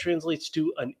maybe that translates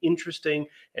to an interesting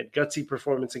and gutsy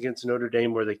performance against Notre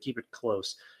Dame where they keep it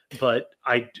close. But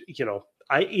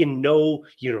in no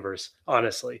universe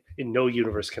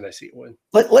can I see it win.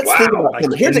 Let's think about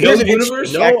it. Here's an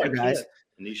interesting factor, guys.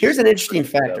 Here's an interesting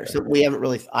factor.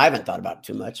 Something I haven't thought about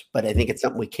too much, but I think it's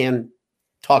something we can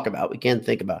talk about. We can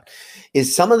think about.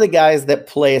 Is some of the guys that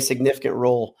play a significant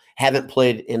role haven't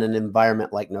played in an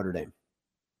environment like Notre Dame.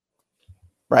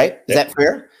 Right? Is that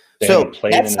fair? So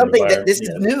that's something that this is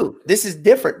new. This is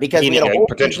different because we had a whole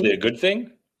potentially a good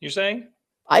thing. You're saying?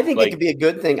 I think it could be a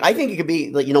good thing. I think it could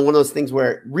be like, one of those things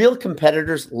where real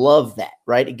competitors love that,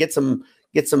 right? It gets them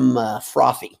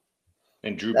frothy.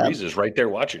 And Drew Brees is right there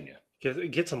watching you.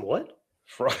 Get some what?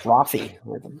 Frothy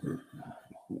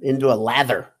into a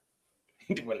lather.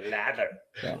 Into a lather.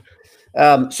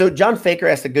 Yeah. So John Faker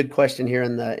asked a good question here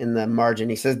in the margin.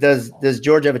 He says, "Does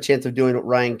Georgia have a chance of doing what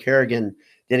Ryan Kerrigan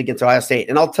did against Ohio State?"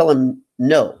 And I'll tell him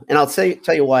no, and I'll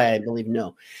tell you why I believe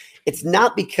no. It's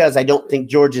not because I don't think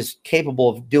George is capable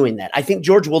of doing that. I think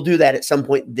George will do that at some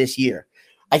point this year.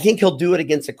 I think he'll do it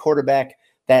against a quarterback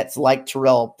that's like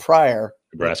Terrell Pryor,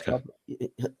 Nebraska,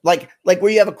 like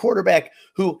where you have a quarterback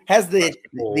who has the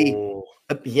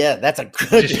that's a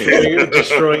good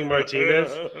destroying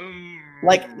Martinez.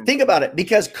 Like, think about it,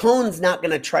 because Cohn's not going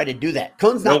to try to do that.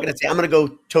 Cohn's not going to say, "I'm going to go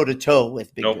toe to toe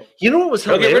with Big Joe." You know what was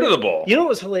hilarious? Get rid of the ball. You know what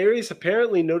was hilarious?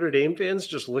 Apparently, Notre Dame fans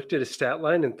just looked at his stat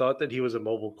line and thought that he was a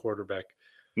mobile quarterback.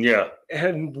 Yeah,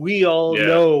 and we all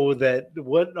know that.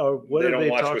 What they are don't they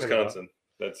watch talking Wisconsin?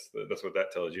 About? That's what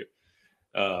that tells you.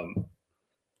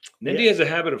 Nindy has a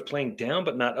habit of playing down,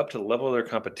 but not up to the level of their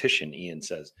competition. Ian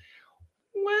says.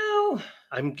 Well,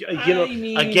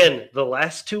 again, the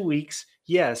last 2 weeks,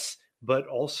 yes. But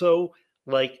also,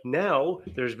 like now,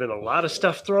 there's been a lot of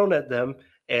stuff thrown at them,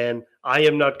 and I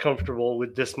am not comfortable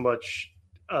with this much,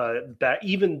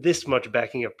 even this much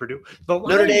backing up Purdue.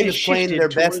 Notre Dame is playing their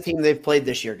best team they've played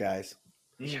this year, guys.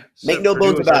 Yeah. Make no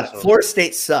bones about it. Florida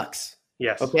State sucks.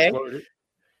 Yes. Okay.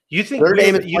 You think Notre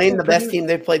Dame is playing the best team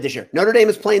they've played this year? Notre Dame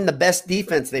is playing the best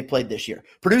defense they've played this year.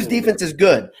 Purdue's defense is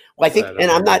good. Well, I think,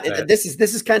 and I'm not. This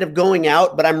is kind of going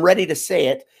out, but I'm ready to say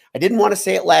it. I didn't want to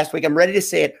say it last week. I'm ready to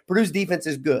say it. Purdue's defense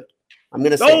is good. I'm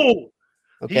going to say it.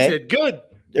 Okay? He said good.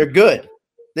 They're good.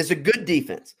 This is a good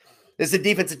defense. This is a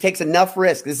defense that takes enough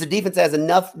risk. This is a defense that has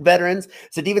enough veterans.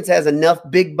 It's a defense that has enough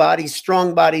big bodies,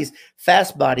 strong bodies,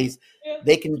 fast bodies. Yeah,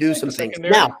 they can do some things.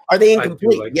 Now, are they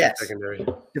incomplete? Yes.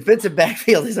 Defensive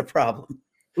backfield is a problem.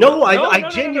 No, I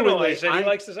genuinely. I said he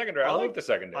likes the secondary. I like the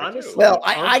secondary. Honestly, well,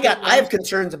 I have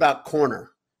concerns about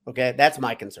corner. Okay, that's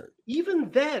my concern. Even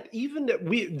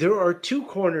there are two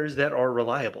corners that are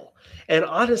reliable, and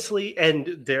honestly,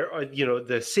 and there are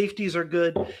the safeties are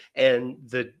good, and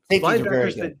the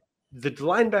linebackers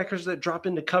that drop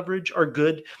into coverage are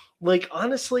good. Like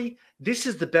honestly, this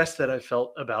is the best that I've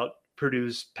felt about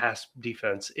Purdue's pass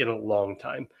defense in a long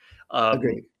time.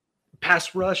 Agreed.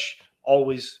 Pass rush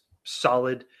always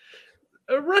solid.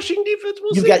 Rushing defense,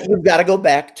 you've got to go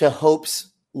back to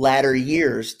Hope's latter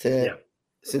years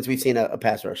since we've seen a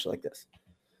pass rush like this.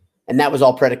 And that was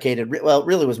all predicated. Well, it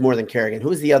really was more than Kerrigan. Who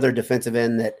was the other defensive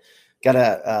end that got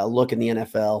a look in the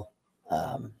NFL?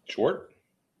 Short?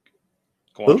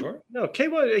 Short? No,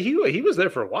 he was there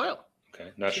for a while.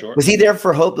 Okay, not Short. Was he there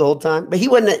for Hope the whole time? But he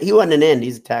wasn't an end.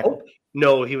 He's a tackle.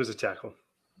 No, he was a tackle.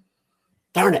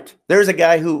 Darn it. There's a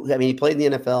guy who, he played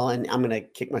in the NFL, and I'm going to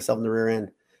kick myself in the rear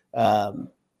end. Darn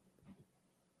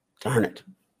it.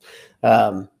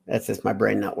 That's just my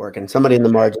brain not working. Somebody in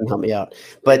the margin help me out.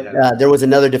 But there was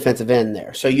another defensive end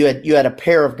there. So you had a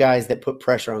pair of guys that put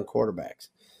pressure on quarterbacks.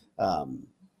 I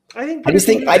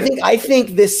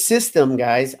think this system,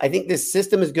 guys, I think this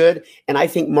system is good. And I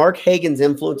think Mark Hagan's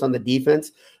influence on the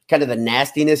defense, kind of the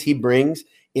nastiness he brings,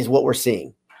 is what we're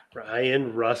seeing.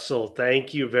 Ryan Russell.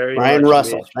 Thank you very much. Ryan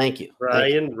Russell. Thank you.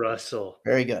 Ryan Russell.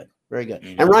 Very good. Very good.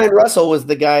 Mm-hmm. And Ryan Russell was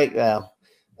the guy,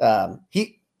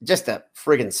 he just a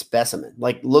friggin' specimen,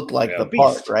 looked like the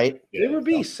part, right? They were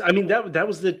beasts. I mean, that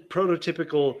was the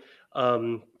prototypical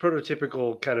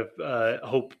kind of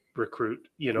Hope recruit,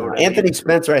 Anthony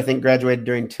Spencer, I think, graduated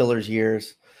during Tiller's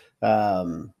years.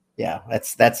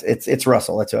 It's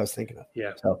Russell. That's what I was thinking of.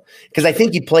 Yeah. So, because I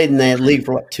think he played in the league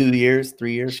for 2 years,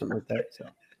 3 years, something like that. So.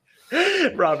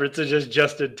 Roberts is just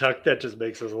Justin Tuck. That just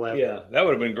makes us laugh. Yeah, that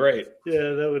would have been great.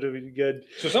 Yeah, that would have been good.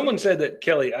 So someone said that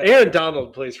Kelly Aaron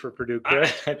Donald plays for Purdue,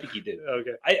 correct? I think he did.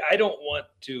 Okay. I don't want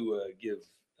to give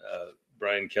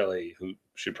Brian Kelly, who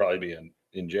should probably be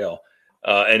in jail,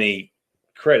 any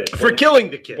credit for killing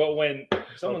the kid. But when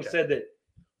someone said that,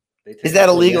 is that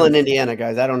illegal in Indiana,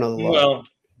 guys? I don't know the law. Well,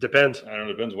 depends. I don't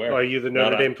know. Depends where. Are you the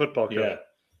Notre Dame football coach? Yeah,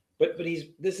 but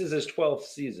this is his 12th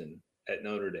season at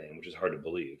Notre Dame, which is hard to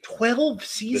believe. 12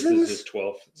 seasons? This is his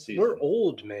 12th season. We're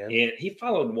old, man. And he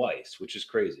followed Weiss, which is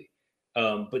crazy.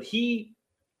 But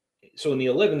so in the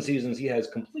 11 seasons he has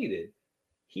completed,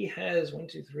 he has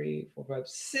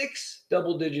 6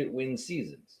 double-digit win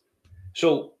seasons.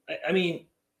 So, I mean,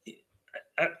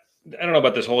 I don't know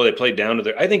about this whole they play down to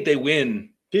their – I think they win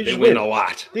They win a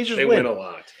lot. They win a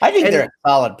lot. I think they're a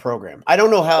solid program. I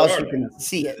don't know how else you can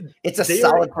see it. It's a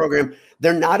solid program.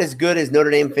 They're not as good as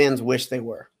Notre Dame fans wish they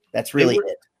were. That's really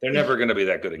it. They're never going to be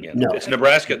that good again. No. It's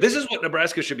Nebraska. This is what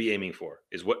Nebraska should be aiming for,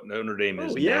 is what Notre Dame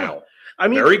is now. I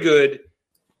mean, very good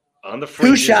on the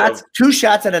two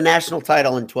shots at a national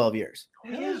title in 12 years.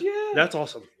 Yeah. That's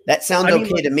awesome. That sounds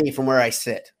okay to me from where I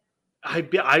sit.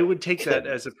 I would take that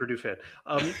as a Purdue fan.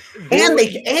 And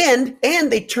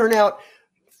they turn out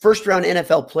first round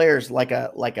NFL players like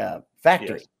a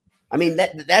factory. Yes. I mean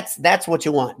that's what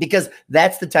you want, because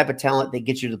that's the type of talent that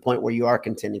gets you to the point where you are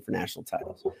contending for national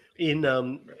titles.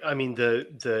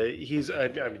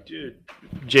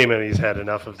 J-Money's had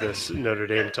enough of this Notre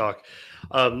Dame talk.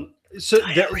 I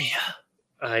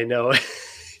know.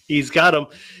 He's got them.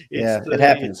 It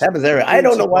happens. Happens everywhere. I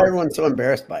don't know why everyone's so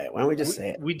embarrassed by it. Why don't we just say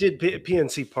it? We did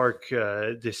PNC Park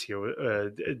this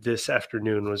year. This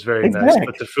afternoon was very nice,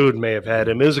 but the food may have had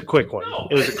him. It was a quick one.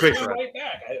 It was a quick one. Right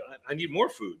back. I need more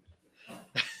food.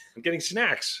 I'm getting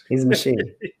snacks. He's a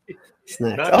machine.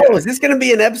 Snacks. Is this going to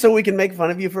be an episode we can make fun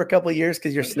of you for a couple of years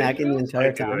because you're snacking the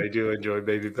entire time? I do enjoy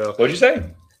Baby Bell. What'd you say?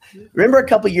 Remember a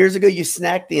couple of years ago you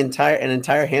snacked an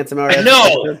entire Handsome Hour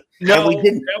episode? No, we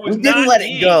didn't let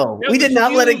it go. We did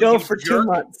not let it go for 2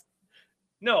 months.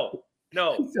 No.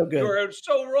 So good. You're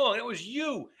so wrong. It was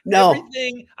you. No.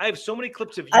 Everything. I have so many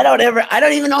clips of you. I don't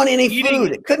even own any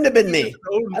food. It couldn't have been me.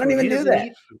 I don't even do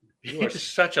that. You are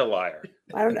such a liar.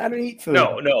 I don't eat food.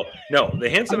 No. The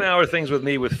Handsome Hour things with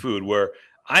me with food where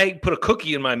I put a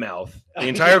cookie in my mouth, the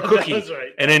entire cookie,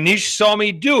 right. And Anish saw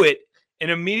me do it and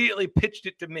immediately pitched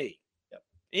it to me. Yep.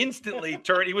 Instantly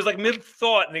turned. He was like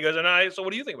mid-thought, and he goes, so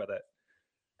what do you think about that?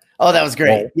 Oh, that was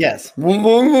great. Yes.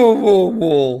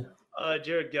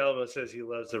 Jared Galva says he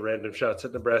loves the random shots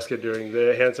at Nebraska during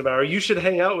the Handsome Hour. You should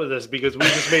hang out with us because we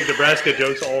just make Nebraska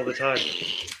jokes all the time.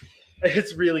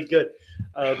 It's really good.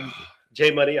 Jay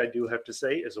Money, I do have to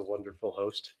say, is a wonderful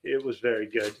host. It was very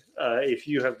good. If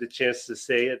you have the chance to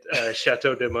stay at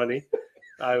Chateau de Money,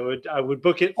 I would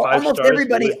book it 5 Almost stars.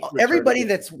 Everybody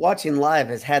that's watching live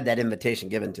has had that invitation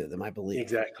given to them, I believe.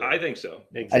 Exactly. I think so.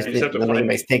 Exactly. I just think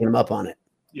anybody's taking them up on it.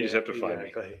 You just have to find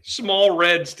me. Small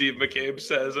red, Steve McCabe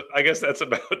says. I guess that's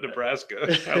about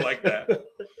Nebraska. I like that.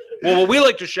 Well, what we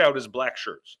like to shout is black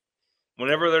shirts.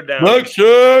 Whenever they're down. Black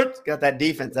shirts. Got that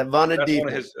defense. That vaunted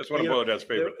defense. That's one of Boja's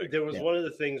favorite things. There was one of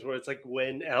the things where it's like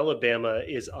when Alabama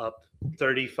is up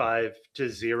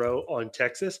 35-0 on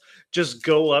Texas, just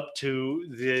go up to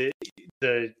the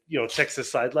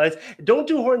Texas sidelines. Don't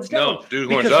do horns down. No, do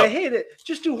horns up. Because they hate it.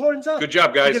 Just do horns up. Good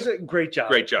job, guys. Great job.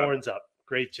 Great job. Horns up.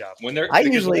 Great job. I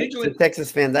usually, to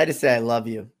Texas fans, I just say I love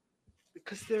you.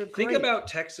 Because they're great. Think about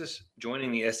Texas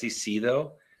joining the SEC,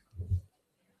 though.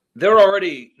 They're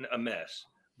already a mess.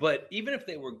 But even if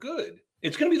they were good,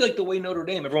 it's going to be like the way Notre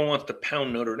Dame. Everyone wants to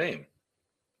pound Notre Dame.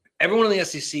 Everyone in the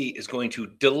SEC is going to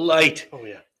delight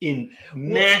in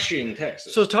mashing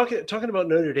Texas. So talking about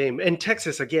Notre Dame and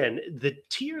Texas, again, the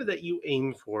tier that you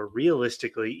aim for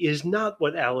realistically is not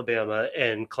what Alabama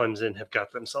and Clemson have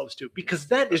got themselves to, because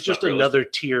that's just another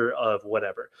tier of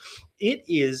whatever. It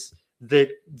is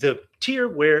the tier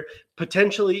where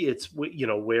potentially it's,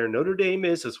 where Notre Dame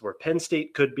is, it's where Penn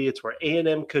State could be, it's where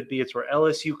A&M could be, it's where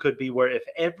LSU could be, where if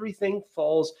everything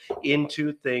falls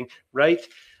into thing, right?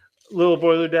 Little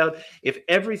boiler down. If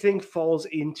everything falls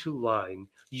into line,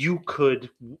 you could,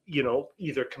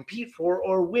 either compete for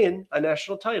or win a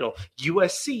national title.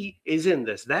 USC is in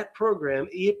this. That program,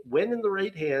 when in the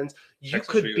right hands, you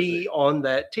could be on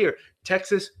that tier.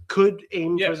 Texas could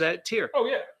aim for that tier. Oh,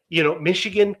 yeah.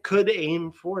 Michigan could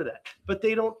aim for that, but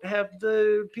they don't have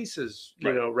the pieces,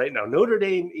 right now. Notre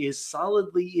Dame is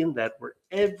solidly in that, where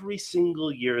every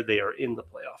single year they are in the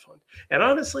playoff hunt. And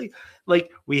honestly,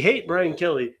 we hate Brian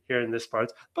Kelly here in this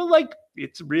part, but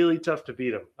it's really tough to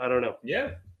beat him. I don't know.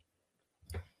 Yeah.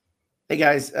 Hey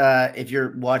guys, if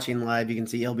you're watching live, you can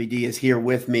see LBD is here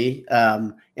with me.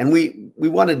 And we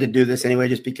wanted to do this anyway,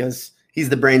 just because he's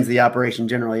the brains of the operation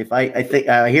generally. If I think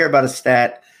I hear about a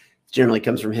stat, generally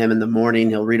comes from him in the morning.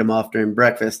 He'll read them off during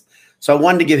breakfast. So I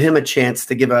wanted to give him a chance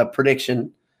to give a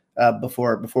prediction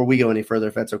before we go any further,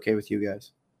 if that's okay with you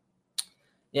guys.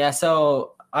 Yeah,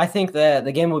 so I think that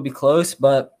the game will be close,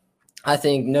 but I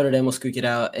think Notre Dame will squeak it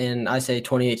out, and I say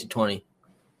 28-20.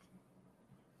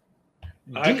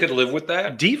 I could live with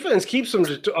that. Defense keeps them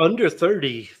to under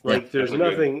 30. There's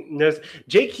nothing.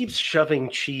 Jake keeps shoving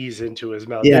cheese into his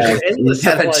mouth. Yeah, he's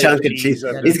got a chunk of cheese.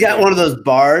 He's got one of those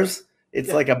bars.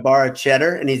 It's like a bar of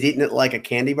cheddar, and he's eating it like a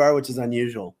candy bar, which is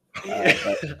unusual.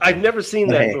 I've never seen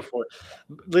that before.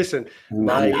 Listen,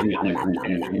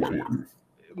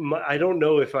 I don't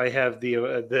know if I have the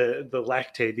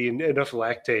lactate, enough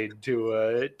lactate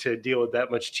to deal with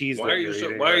that much cheese. Why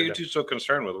are you two so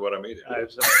concerned with what I'm eating?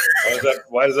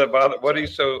 Why does that bother? What are you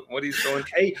so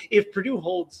Hey, if Purdue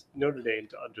holds Notre Dame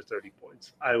to under 30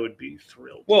 points, I would be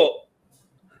thrilled. Well,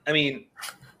 I mean,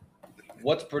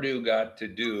 what's Purdue got to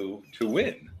do to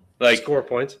win? Like score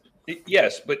points.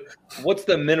 Yes, but what's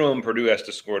the minimum Purdue has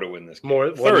to score to win this game?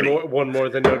 One more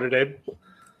than Notre Dame.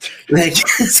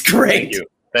 It's great.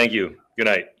 Thank you. Good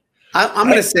night. I'm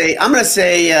gonna say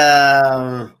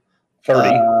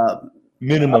 30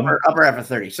 minimum. Upper half of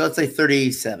 30. So let's say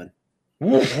 37.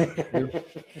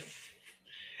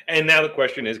 And now the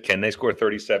question is, can they score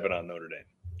 37 on Notre Dame?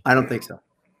 I don't think so.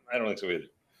 I don't think so either.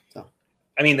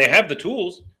 I mean, they have the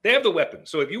tools, they have the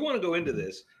weapons. So if you want to go into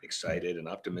this excited and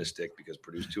optimistic because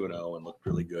Purdue's 2-0 and looked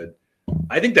really good,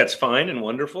 I think that's fine and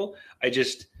wonderful. I've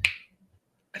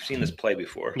seen this play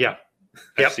before. Yeah,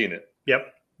 I've seen it.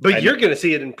 Yep. But you're going to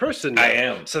see it in person now. I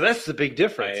am. So that's the big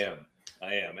difference.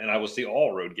 I am, and I will see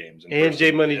all road games. And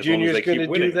Jay Money Jr. is going to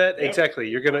do that. Yeah. Exactly.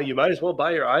 You might as well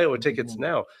buy your Iowa tickets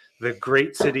now. The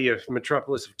great city of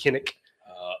Metropolis of Kinnick.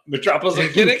 Metropolis of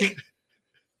Kinnick.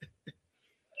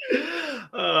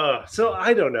 So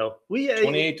I don't know.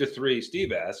 28-3.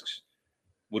 Steve asks,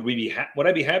 would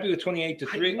I be happy with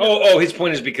 28-3? Oh, his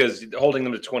point is because holding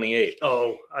them to 28.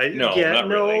 Oh,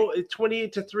 really.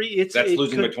 28-3. That's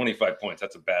losing by 25 points.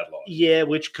 That's a bad loss. Yeah,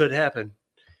 which could happen.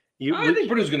 I think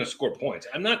Purdue's going to score points.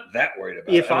 I'm not that worried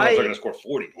about it. I don't know if they're going to score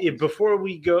 40 points. Before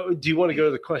we go, do you want to go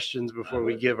to the questions before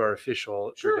we give our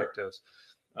official predictos?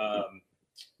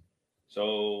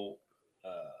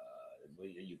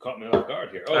 You caught me off guard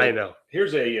here. I know.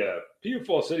 Here's a Peter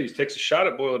Falls Cities takes a shot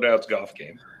at Boiler Dowd's golf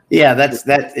game. Yeah, that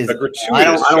is. A gratuitous I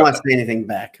don't want to say anything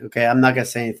back. Okay, I'm not going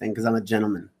to say anything because I'm a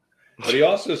gentleman. But he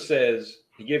also says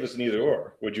he gave us an either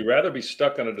or. Would you rather be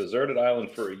stuck on a deserted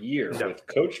island for a year with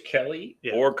Coach Kelly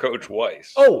or Coach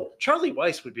Weiss? Oh, Charlie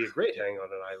Weiss would be a great hang on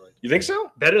an island. You think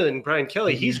so? Better than Brian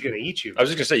Kelly. He's going to eat you. I was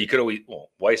just going to say you could always. Well,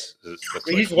 Weiss.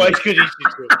 Weiss could eat you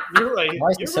too. You're right.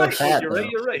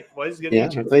 You're right. Weiss is going to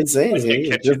eat you. That's what I'm saying.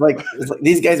 It's like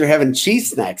these guys are having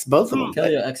cheese snacks, both of them.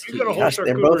 Kelly, you got a whole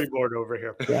charcuterie board over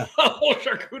here. Yeah. A whole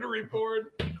charcuterie board.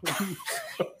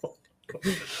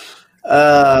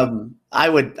 I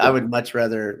would much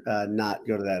rather not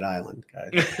go to that island,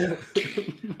 guys.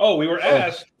 We were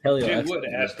asked. Jim Wood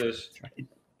asked us.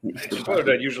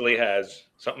 That usually has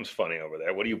something's funny over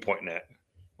there. What are you pointing at?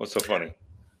 What's so funny?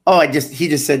 Oh, he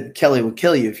just said Kelly will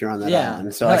kill you if you're on that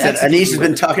island. So I said Anish has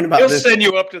been talking about this. He'll send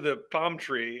you up to the palm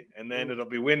tree, and then it'll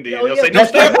be windy, and he'll say, "No,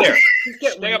 stay up there.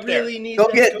 Stay up there.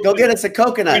 Go get us a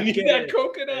coconut. We need that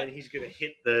coconut." And he's gonna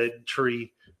hit the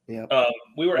tree. Yeah.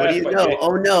 We were asked by Jay.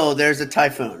 Oh no, there's a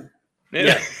typhoon.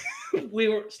 Yeah.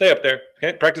 Stay up there.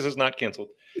 Practice is not canceled.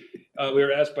 We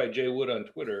were asked by Jay Wood on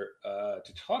Twitter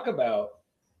to talk about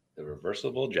the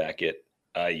reversible jacket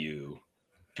IU.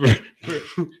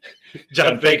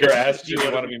 John Baker asked, "Do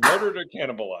you want to be murdered or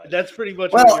cannibalized?" That's pretty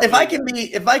much. Well, if I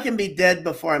can be dead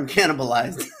before I'm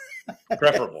cannibalized,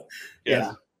 preferable.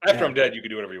 Yes. After I'm dead, you can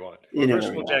do whatever you want.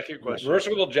 Reversible jacket question.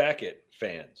 Reversible jacket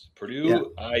fans,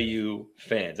 Purdue IU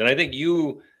fans, and I think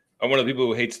you are one of the people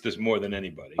who hates this more than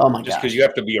anybody. Oh my Just because you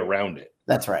have to be around it.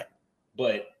 That's right.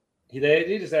 But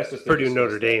they just asked us. Purdue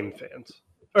Notre Dame fans.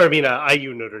 Or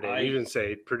IU Notre Dame. You didn't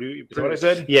say Purdue. Is that what I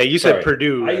said? Yeah, you said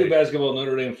Purdue. IU basketball,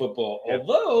 Notre Dame football.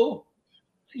 Although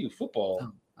IU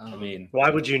football, I mean, why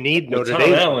would you need Notre Tom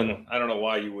Dame? Allen, I don't know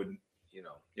why you would.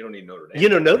 You don't need Notre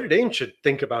Dame. Notre Dame should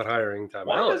think about hiring Tom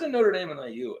Allen. Why doesn't Notre Dame and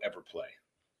IU ever play?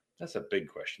 That's a big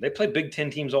question. They play Big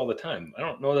Ten teams all the time. I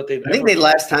don't know that they've. I think the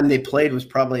last time they played was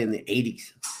probably in the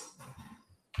 80s.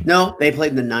 No, they played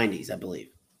in the 90s, I believe.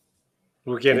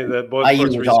 We're getting the Boyle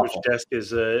Sports Research Desk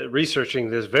is researching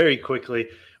this very quickly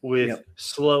with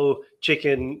slow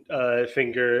chicken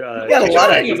finger.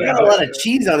 He's got a lot of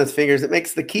cheese on his fingers. It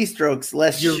makes the keystrokes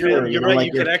less You're sure. right. Like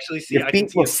you can actually see. Your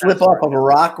feet will slip off of a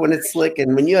rock when it's slick,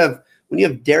 and when you have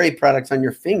dairy products on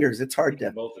your fingers, it's hard to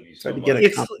get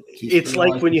a. It's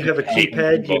like when you have a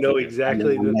keypad, you know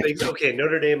exactly the things. Okay,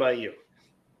 Notre Dame, IU.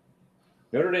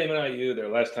 Notre Dame and IU, their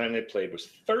last time they played was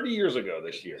 30 years ago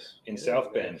this year in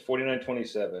South Bend,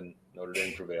 49-27. Notre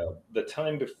Dame prevailed. The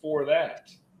time before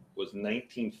that was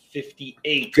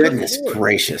 1958. Goodness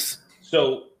gracious.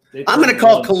 So I'm going to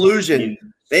call collusion.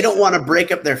 They don't want to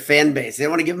break up their fan base. They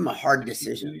want to give them a hard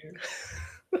decision.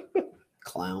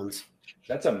 Clowns.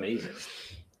 That's amazing.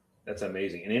 That's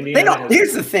amazing. And Indiana they don't.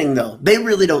 Here's the thing, though. They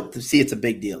really don't see it's a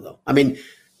big deal, though. I mean,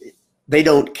 they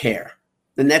don't care.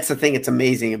 And that's the thing that's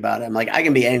amazing about it. I'm like, I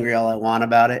can be angry all I want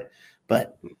about it,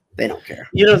 but They don't care.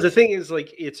 The thing is,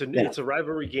 like, it's a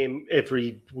rivalry game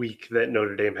every week that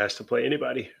Notre Dame has to play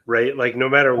anybody, right? Like, no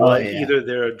matter what, either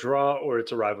they're a draw or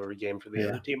it's a rivalry game for the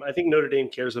other team. I think Notre Dame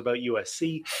cares about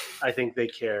USC. I think they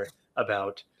care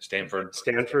about Stanford.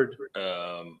 I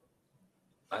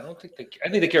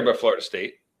think they care about Florida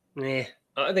State.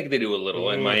 I think they do a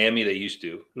little. In Miami, they used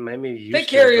to. They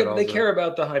care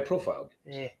about the high profile.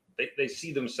 They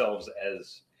see themselves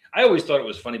as. I always thought it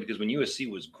was funny because when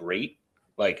USC was great,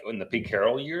 like in the Pete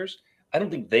Carroll years, I don't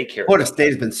think they care. Florida State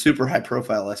has been super high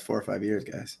profile the last 4 or 5 years,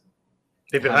 guys.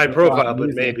 They've been high profile, but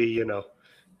maybe,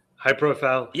 high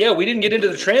profile. Yeah, we didn't get into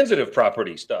the transitive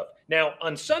property stuff. Now,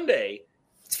 on Sunday.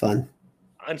 It's fun.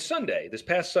 On Sunday, this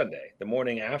past Sunday, the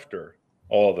morning after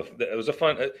it was a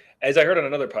fun, as I heard on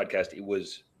another podcast, it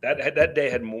was that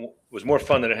day was more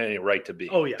fun than it had any right to be.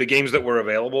 Oh, yeah. The games that were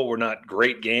available were not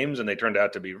great games, and they turned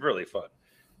out to be really fun.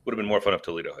 Would have been more fun if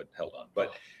Toledo had held on.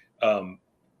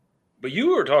 But you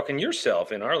were talking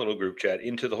yourself in our little group chat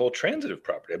into the whole transitive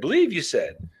property. I believe you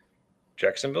said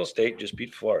Jacksonville State just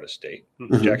beat Florida State.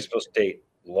 Mm-hmm. Jacksonville State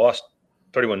lost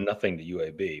 31-0 to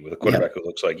UAB with a quarterback who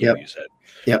looks like you said.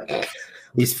 Yep.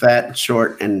 He's fat and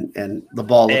short, and the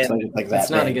ball looks like that. That's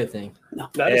not a good thing. No.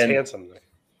 Not as handsome.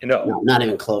 No, not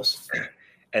even close.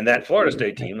 And that Florida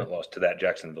State team that lost to that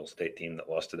Jacksonville State team that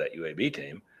lost to that UAB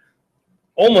team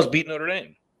almost beat Notre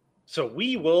Dame. So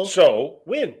we will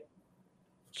win.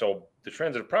 So the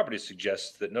transitive property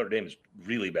suggests that Notre Dame is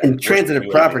really bad. And transitive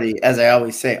property, as I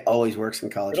always say, always works in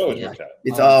college football.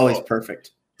 It's always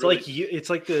perfect. It's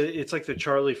like the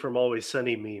Charlie from Always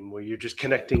Sunny meme where you're just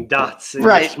connecting dots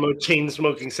and chain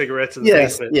smoking cigarettes in the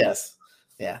basement. Yes.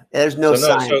 Yeah. There's no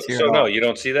science here. So no, you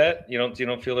don't see that? You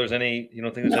don't feel there's any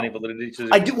think there's any validity to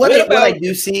I do what I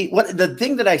do see, the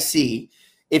thing that I see,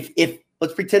 if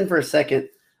let's pretend for a second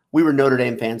we were Notre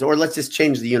Dame fans, or let's just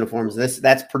change the uniforms.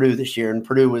 That's Purdue this year, and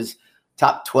Purdue was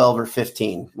top 12 or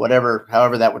 15,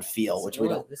 however that would feel, which we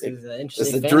don't. This is an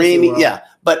interesting. It's a dreamy,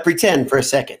 but pretend for a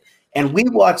second. And we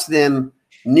watched them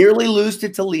nearly lose to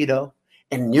Toledo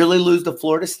and nearly lose to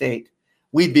Florida State.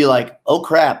 We'd be like, oh,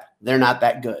 crap, they're not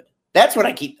that good. That's what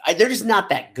they're just not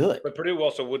that good. But Purdue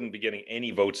also wouldn't be getting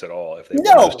any votes at all if they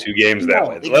won those 2 games that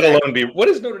way, let alone be – what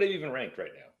is Notre Dame even ranked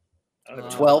right now?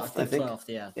 12th, I think. 12th,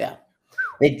 yeah. Yeah.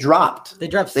 They dropped. They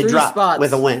dropped 3 spots.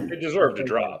 With a win. They deserve to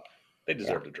drop. They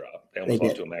almost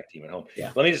lost to a MAC team at home.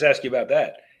 Yeah. Let me just ask you about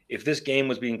that. If this game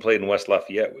was being played in West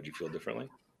Lafayette, would you feel differently?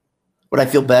 Would I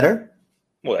feel better?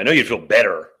 Well, I know you'd feel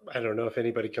better. I don't know if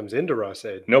anybody comes into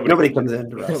Ross-Ade. Nobody comes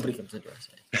into Ross-Ade.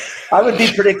 I would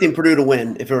be predicting Purdue to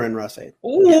win if it were in Ross-Ade.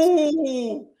 Ooh.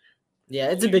 Yes.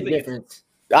 Yeah, it's a big difference.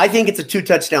 I think it's a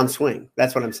 2-touchdown swing.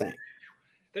 That's what I'm saying.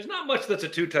 There's not much that's a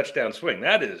 2-touchdown swing.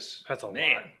 That's a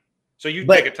lot. So you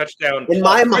but take a touchdown. In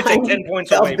my mind, 10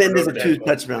 points South Bend is a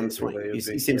 2-touchdown swing.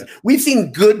 We've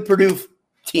seen good Purdue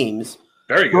teams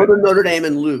go to Notre Dame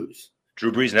and lose.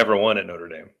 Drew Brees never won at Notre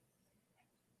Dame.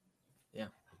 Yeah.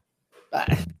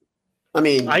 I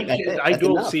mean, I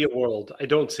don't see a world. I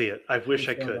don't see it. I wish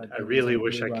I could. I really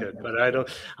wish I could, but I don't.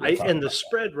 And the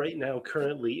spread right now,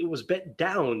 currently, it was bet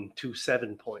down to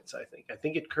 7 points. I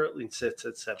think it currently sits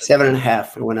at 7.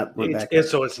 7.5. It went up. And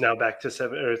so it's now back to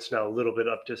 7, or it's now a little bit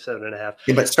up to 7.5.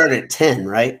 Yeah, but it started at 10,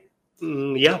 right?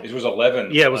 Yeah, it was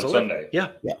 11. Yeah, it was on 11. Sunday.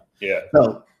 Yeah.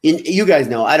 So you guys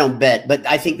know I don't bet, but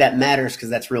I think that matters because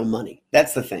that's real money.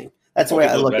 That's the thing. That's the way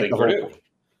I look at the whole thing.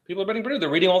 People are betting Purdue. They're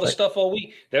reading all the stuff all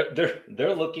week.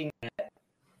 They're looking at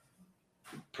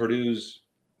Purdue's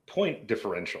point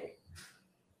differential,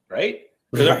 right?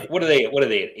 What are they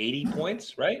at 80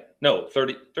 points, right? No,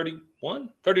 30 to 21.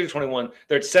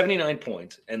 They're at 79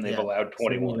 points, and they've allowed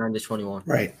 21. 79 to 21.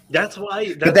 Right. That's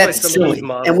why that's silly.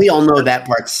 And we all know that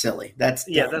part's silly. That's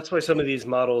why some of these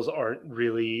models aren't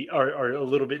really are a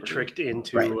little bit tricked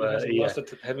into.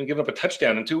 Haven't given up a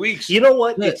touchdown in 2 weeks. You know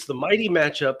what? It's the mighty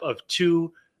matchup of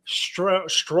two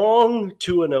strong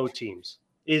 2-0 teams.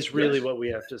 Is really what we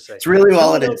have to say. It's really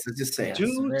all it is. It's just saying.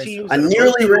 Two teams. A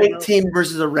nearly ranked team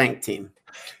versus a ranked team.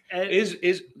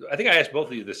 Is I think I asked both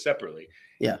of you this separately.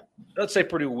 Yeah. Let's say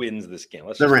Purdue wins this game.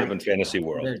 Let's just live in fantasy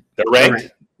world. They're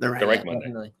ranked. They're ranked Monday.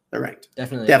 Definitely. They're ranked.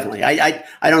 Definitely. I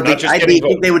don't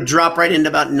think they would drop right into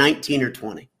about 19 or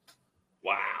 20.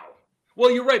 Wow. Well,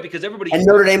 you're right because everybody and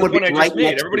Notre Dame would be right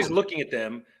next. Everybody's looking at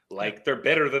them like they're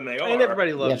better than they are. And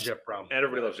everybody loves Jeff Brom.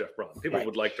 People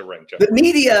would like to rank Jeff. The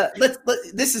media,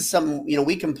 this is some,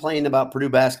 we complained about Purdue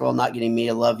basketball not getting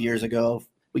media love years ago.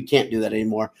 We can't do that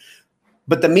anymore.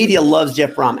 But the media loves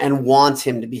Jeff Brom and wants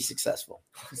him to be successful.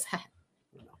 What's that?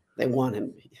 They want him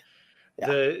to be. Yeah.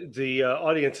 The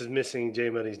audience is missing J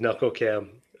Money's knuckle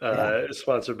cam.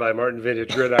 sponsored by Martin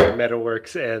Vintage, Gridiron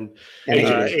Metalworks, and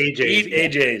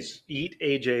AJ's. Eat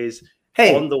AJ's.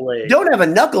 Hey, on the way. Don't have a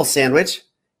knuckle sandwich.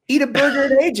 Eat a burger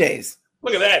at AJ's.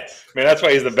 Look at that. Man, that's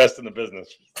why he's the best in the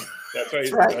business. That's why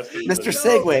he's the best in the Mr. business.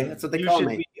 Segway. That's what they call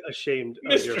me. You should be ashamed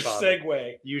of Mr. your father.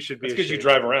 Segway. You should be because you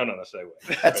drive around on a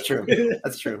Segway. That's true.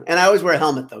 That's true. And I always wear a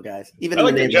helmet, though, guys. Even I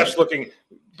like that Jeff's looking.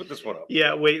 Put this one up.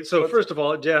 Yeah, wait. So first of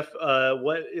all, Jeff,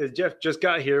 Jeff just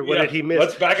got here. What did he miss?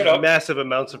 Let's back it up. Massive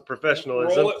amounts of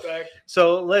professionalism. Roll it back.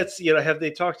 So let's, have they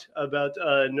talked about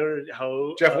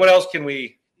how Jeff? What else can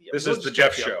we? This is the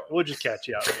Jeff show. We'll just catch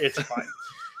you up. It's fine.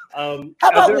 How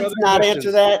about let's not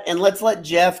answer that and let's let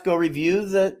Jeff go review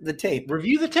the tape.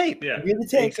 Review the tape. Yeah. Review the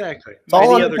tape. Exactly. It's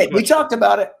all on the tape. We talked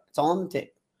about it. It's all on the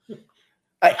tape.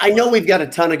 I know we've got a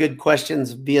ton of good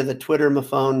questions via the Twitter, my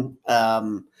phone,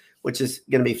 which is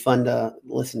going to be fun to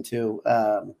listen to.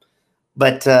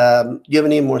 But do you have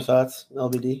any more thoughts,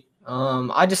 LBD?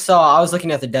 I was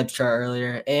looking at the depth chart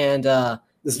earlier, and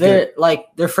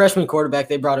their freshman quarterback,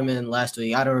 they brought him in last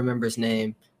week. I don't remember his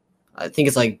name. I think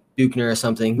it's like Buchner or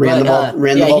something. Ran the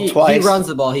ball twice. He runs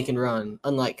the ball. He can run,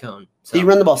 unlike Cone. So. Did he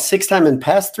run the ball 6 times and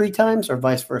passed 3 times, or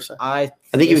vice versa? I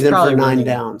think he was in for 9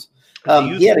 downs.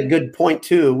 He had a good point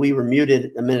too. We were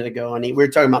muted a minute ago, and we were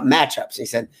talking about matchups. He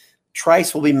said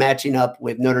Trice will be matching up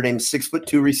with Notre Dame's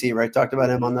 6'2" receiver. I talked about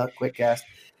him on the quick cast.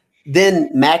 Then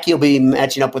Mackey will be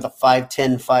matching up with a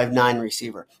 5'10", 5'9"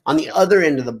 receiver. On the other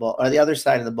end of the ball, or the other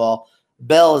side of the ball,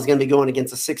 Bell is going to be going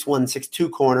against a 6'1", 6'2"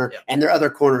 corner, and their other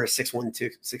corner is 6'1",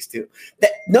 6'2".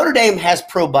 Notre Dame has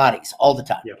pro bodies all the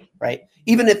time, right?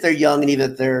 Even if they're young and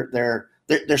even if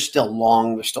they're still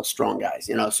long, they're still strong guys,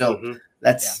 So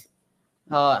that's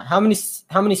how many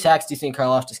sacks do you think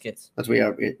Karlaftis gets? That's we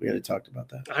already talked about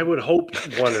that. I would hope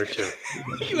 1 or 2.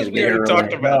 We already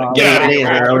talked about it. Get out of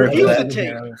here. Review the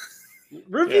tape.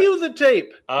 Review the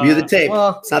tape. Review the tape.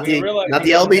 It's not the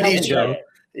LBD show.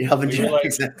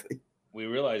 Exactly. We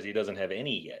realize he doesn't have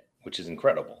any yet, which is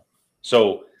incredible.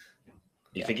 So,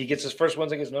 you think he gets his first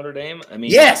ones against Notre Dame? I mean,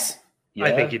 yes,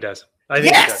 I think he does. I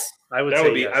think he does.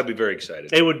 I'd be very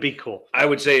excited. It would be cool. I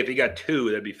would say if he got 2,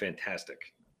 that'd be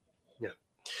fantastic. Yeah.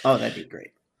 Oh, that'd be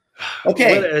great.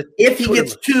 Okay, if he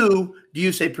gets 2, do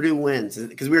you say Purdue wins?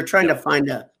 Because we were trying to find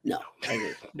a no.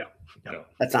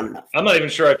 That's not enough. I'm not even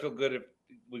sure I feel good if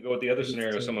we go with the other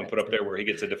scenario someone put up there where he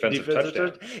gets a defensive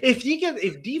touchdown.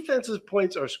 If defensive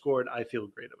points are scored, I feel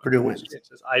great about Purdue wins.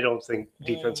 I don't think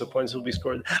defensive points will be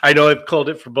scored. I know I've called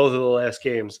it for both of the last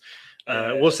games.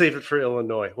 We'll save it for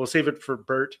Illinois. We'll save it for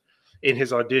Bert in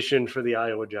his audition for the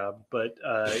Iowa job. But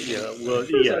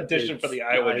audition for the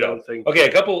Iowa job. Okay,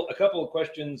 a couple of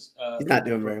questions. He's not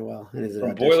doing very well.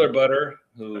 From Boiler Butter,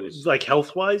 who's like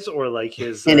health wise or like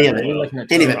his any of it.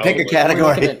 Pick a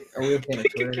category.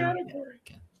 Pick a category.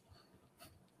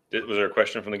 Was there a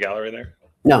question from the gallery there?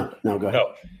 No, go ahead.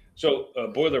 No. So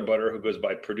Boiler Butter, who goes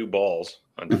by Purdue Balls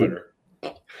on Twitter,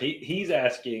 he's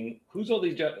asking, what's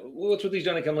with these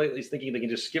Johnny Come Latelys thinking they can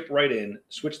just skip right in,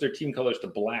 switch their team colors to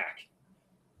black,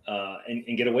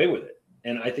 and get away with it?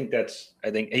 And I think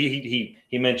he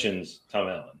mentions Tom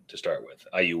Allen to start with.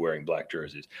 IU wearing black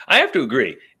jerseys. I have to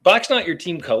agree. Black's not your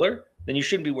team color, then you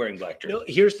shouldn't be wearing black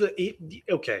jerseys.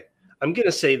 Okay. I'm going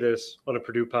to say this on a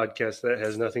Purdue podcast that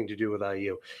has nothing to do with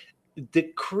IU. The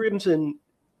Crimson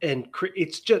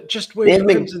it's just wear the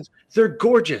Crimsons. They're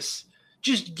gorgeous.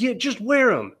 Just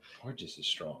wear them. Gorgeous is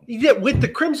strong. Yeah, with the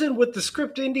Crimson, with the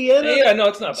script Indiana. Yeah, no,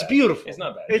 it's not bad. It's beautiful. It's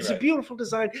not bad. It's a beautiful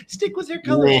design. Stick with your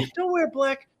color. Don't wear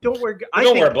black. Don't wear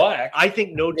black. I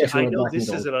think I know this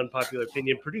is an unpopular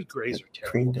opinion. Purdue grays are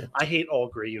terrible. I hate all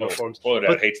gray uniforms.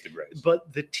 Dad hates the grays.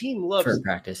 But the team loves for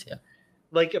practice, yeah.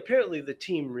 Like apparently the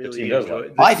team really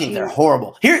I think they're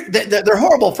horrible. Here they're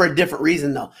horrible for a different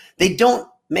reason though. They don't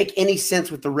make any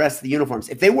sense with the rest of the uniforms.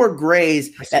 If they wore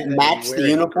grays that match the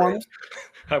uniforms,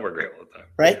 I wear gray all the time.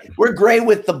 Right? We're gray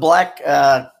with the black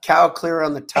cow clear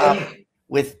on the top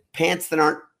with pants that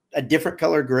aren't a different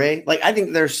color gray. Like I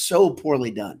think they're so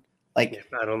poorly done. Like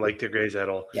I don't like the grays at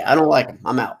all. Yeah, I don't like them.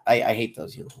 I'm out. I hate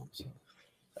those uniforms.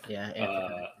 Yeah.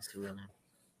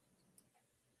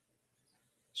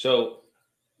 So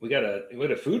we had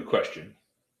a food question.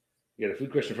 We got a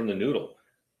food question from the Noodle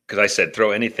because I said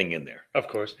throw anything in there, of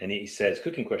course. And he says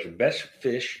cooking question: best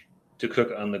fish to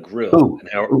cook on the grill, and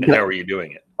how are you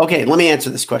doing it? Okay, let me answer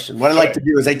this question. What I like to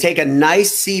do is I take a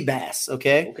nice sea bass,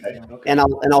 okay, and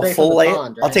I'll fillet it.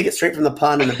 Right? I'll take it straight from the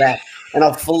pond in the back, and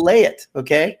I'll fillet it.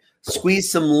 Okay,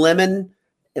 squeeze some lemon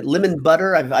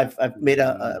butter. I've made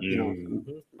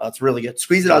it's really good.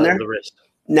 Squeeze it on there.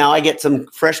 Now I get some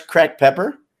fresh cracked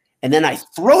pepper. And then I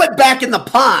throw it back in the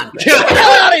pond. Get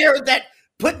out of here with that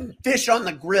putting fish on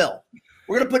the grill.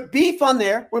 We're going to put beef on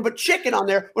there. We're going to put chicken on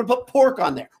there. We're going to put pork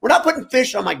on there. We're not putting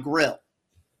fish on my grill.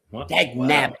 Dag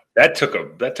nabbit. That took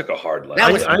a hard lesson.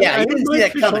 That was, you didn't see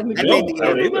that coming. That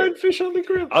made me fish on the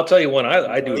grill. I'll tell you one.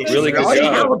 I do a really good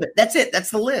job. Halibut. That's it. That's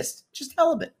the list. Just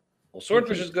halibut. Well,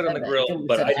 swordfish is good on the grill,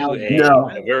 but I do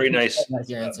a very nice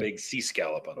big sea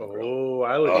scallop on the grill. Oh,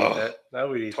 I would eat that. I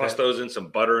would eat Toss those in some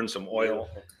butter and some oil.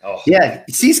 Oh. Yeah,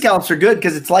 sea scallops are good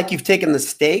because it's like you've taken the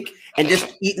steak and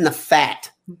just eaten the fat,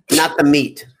 not the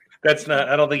meat. That's not.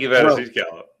 I don't think you've had a sea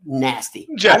scallop. Nasty.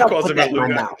 Jeff I don't calls put it that in my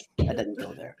beluga. mouth. That doesn't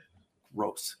go there.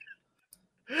 Gross.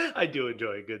 I do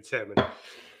enjoy a good salmon. Oh,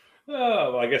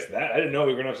 well, I guess that I didn't know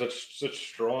we were gonna have such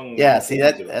strong. Yeah, see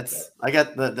that's I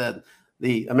got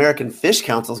the American Fish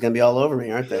Council is going to be all over me,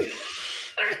 aren't they?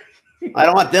 I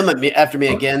don't want them after me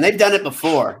again. They've done it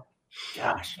before.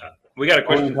 Gosh, we got a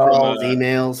question calls, from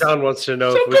emails. John wants to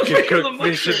know if we can cook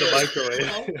fish in the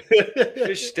microwave.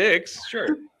 Fish sticks,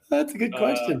 sure. That's a good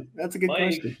question. That's a good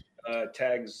Mike, question.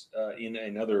 Tags in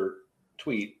another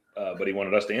tweet, but he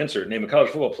wanted us to answer. Name a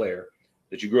college football player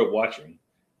that you grew up watching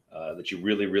that you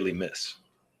really, really miss.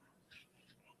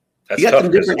 That's You got tough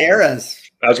some different eras.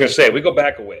 I was going to say we go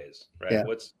back a ways, right? Yeah.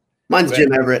 What's Mine's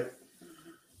Jim Everett.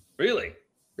 really?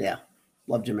 Yeah,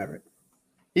 love Jim Everett.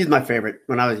 He's my favorite.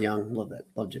 When I was young,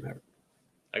 love Jim Everett.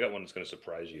 I got one that's going to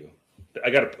surprise you.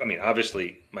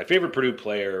 Obviously, my favorite Purdue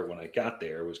player when I got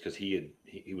there was because he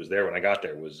was there when I got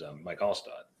there was Mike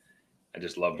Allstott. I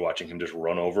just loved watching him just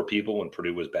run over people when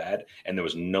Purdue was bad, and there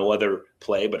was no other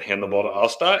play but hand the ball to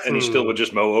Allstott, and he still would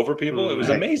just mow over people. It was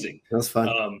amazing. That was fun.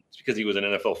 It's because he was an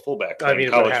NFL fullback I playing mean,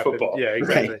 college football. Yeah,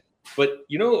 exactly. Right. But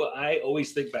you know, I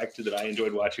always think back to that I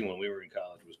enjoyed watching when we were in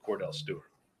college was Cordell Stewart.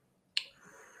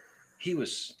 He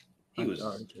was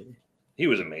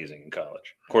amazing in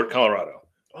college. Colorado.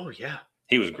 Oh yeah.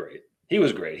 He was great. He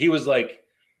was like,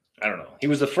 I don't know. He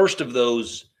was the first of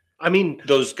those. I mean,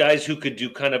 those guys who could do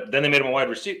kind of. Then they made him a wide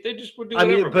receiver. They just would do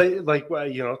whatever. but like,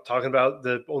 talking about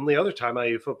the only other time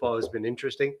IU football has been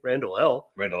interesting, Randall L.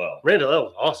 Randall L.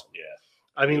 was awesome. Yeah.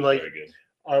 I mean, very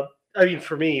good.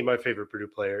 for me, my favorite Purdue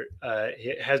player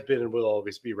has been and will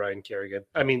always be Ryan Kerrigan.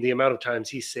 I mean, the amount of times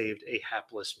he saved a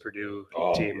hapless Purdue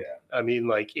team. Yeah. I mean,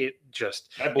 like it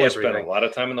just. That boy spent a lot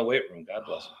of time in the weight room. God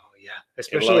bless him. Oh yeah,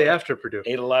 especially after Purdue.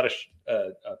 Ate a lot of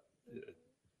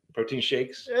protein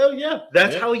shakes. Oh yeah,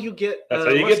 that's how you get. That's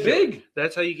how you get big.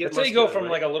 That's how you get. That's how you go from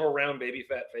like a little round baby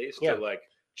fat face to like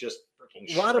just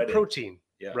a lot of protein.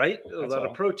 Yeah, right. A lot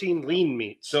of protein, lean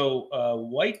meat. So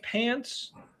white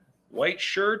pants, white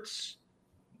shirts,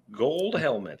 gold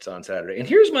helmets on Saturday. And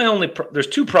here's my only. There's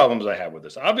two problems I have with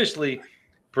this. Obviously,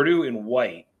 Purdue in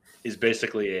white is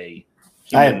basically a.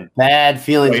 I have bad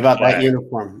feelings about that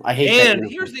uniform. I hate that uniform.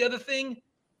 And here's the other thing.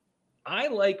 I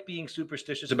like being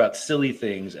superstitious about silly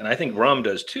things, and I think Rom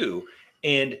does too.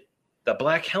 And the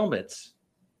black helmets,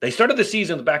 they started the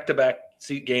season with back-to-back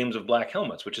games of black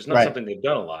helmets, which is not something they've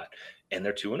done a lot. And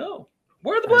they're 2-0.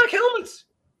 Where are the black helmets?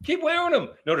 Keep wearing them.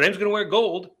 Notre Dame's going to wear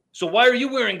gold. So why are you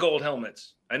wearing gold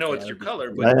helmets? I know it's your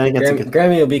color, but I think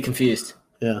Grammy will be confused.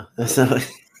 Yeah, that's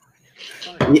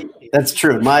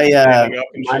true. My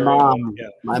mom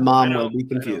will be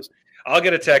confused. I'll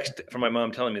get a text from my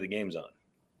mom telling me the game's on.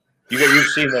 You've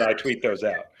seen that I tweet those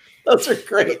out. Those are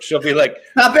great. She'll be like,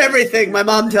 "Stop everything." My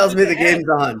mom tells me the game's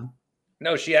on.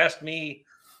 No, she asked me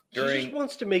during. She just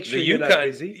wants to make sure the you're UConn. not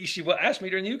busy. She asked me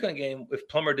during the UConn game if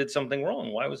Plummer did something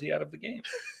wrong. Why was he out of the game?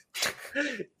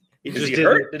 Is he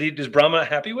hurt? Is Brahma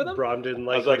happy with him? Brahm didn't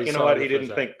like. I was like, you know what? He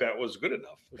didn't think that was good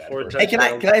enough. Hey, can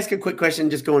I ask a quick question?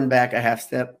 Just going back a half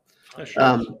step.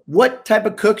 Sure. What type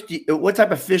of what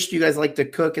type of fish do you guys like to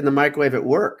cook in the microwave at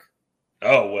work?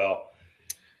 Oh well.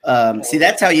 See,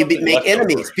 that's how you make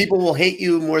enemies. People will hate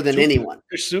you more than anyone.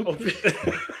 Fish soup,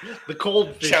 the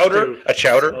cold fish chowder, stew. a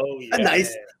chowder, a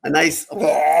nice.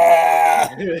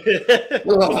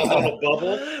 little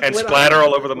bubble and splatter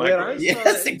all over the microwave.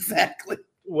 Yes, exactly.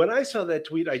 When I saw that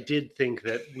tweet, I did think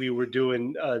that we were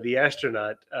doing the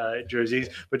astronaut jerseys,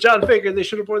 but John figured they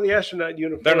should have worn the astronaut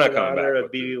uniform. They're not coming back.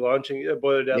 Of BD launching,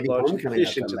 Boiler Dad launching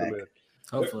fish into the moon.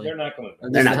 Hopefully, they're not coming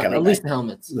back. They're not coming At least back. the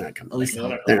helmets. They're not coming At least back.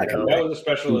 the They're not coming That back. was a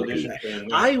special edition thing.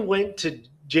 I went to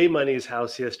J Money's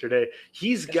house yesterday.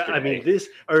 He's got. I mean, this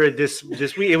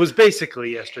week. It was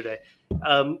basically yesterday.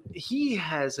 He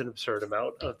has an absurd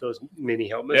amount of those mini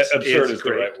helmets. Yeah, absurd it's is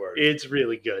great. the right word. It's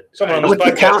really good. Someone on this What's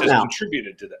the podcast count has now?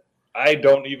 contributed to that. I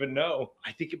don't even know.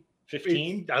 I think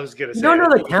 15. I was gonna say. You don't know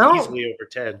the it's count? Easily over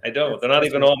 10. I don't. They're not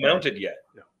even all mounted yet.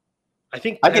 I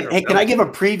think. Can I give a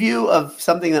preview of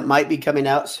something that might be coming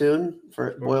out soon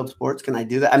for Boiled Sports? Can I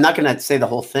do that? I'm not going to say the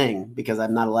whole thing because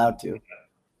I'm not allowed to.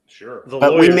 Sure.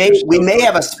 But we may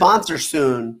have a sponsor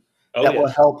soon that will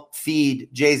help feed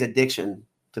Jay's addiction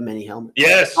to mini helmets.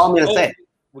 Yes. That's all I'm going to say.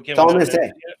 That's all I'm going to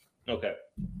say. Okay.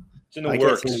 It's in the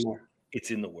works.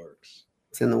 It's in the works.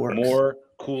 It's in the works. More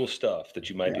cool stuff that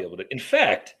you might be able to. In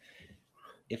fact,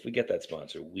 if we get that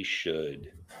sponsor, we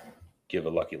should give a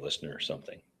lucky listener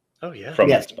something. Oh, yeah. From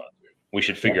that sponsor. We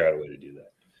should figure out a way to do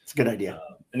that. It's a good idea.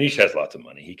 Anish has lots of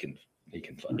money. He can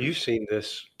fund it. You've seen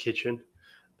this kitchen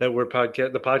that we're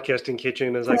the podcasting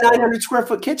kitchen is like 900 square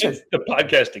foot kitchen. It's the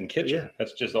podcasting kitchen. Yeah.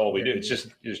 That's just all we do. It's just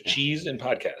cheese and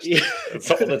podcast. Yeah. That's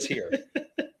all that's here.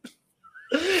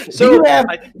 So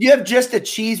you have just a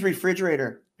cheese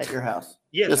refrigerator at your house?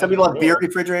 Yes. Some people have beer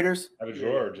refrigerators. I have a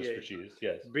drawer just for cheese.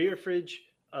 Yes. Beer fridge,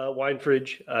 wine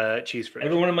fridge, cheese fridge.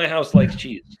 Everyone in my house likes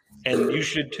cheese. And you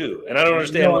should too. And I don't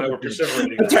understand why we're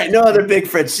perseverating. That's right. No other big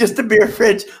fridge. Just a beer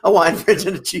fridge, a wine fridge,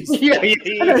 and a cheese fridge. Yeah.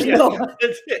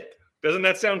 That's it. Doesn't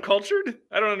that sound cultured?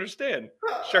 I don't understand.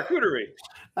 Charcuterie.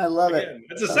 I love it.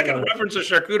 It's the second reference to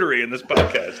charcuterie in this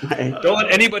podcast. Right. Don't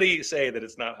let anybody say that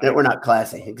it's not. That we're not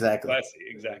classy. Exactly. Classy.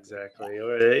 Exactly.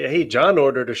 Hey, John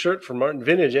ordered a shirt from Martin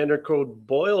Vintage. Enter code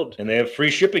BOILED. And they have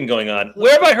free shipping going on.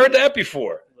 Where have I heard that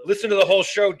before? Listen to the whole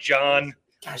show, John.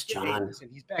 Gosh, John. Listen,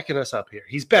 he's backing us up here.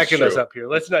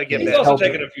 Let's not get mad. He's also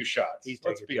taking a few shots.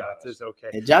 Let's be honest. It's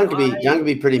okay. Yeah, John can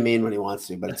be pretty mean when he wants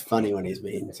to, but it's funny when he's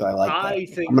mean. So I like that. I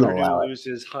think Purdue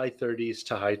loses high 30s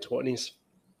to high 20s.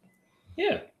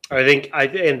 Yeah.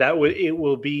 It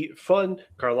will be fun.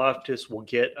 Karlaftis will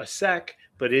get a sack,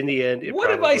 but in the end,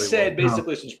 what have I said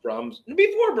basically since Brahms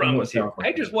before Brahms was here?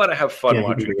 I just want to have fun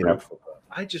watching football.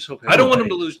 I just hope. I don't want him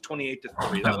to lose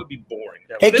 28-3. That would be boring.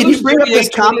 Hey, can you bring up this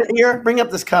comment here? Bring up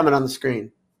this comment on the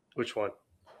screen. Which one?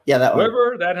 Yeah, that one.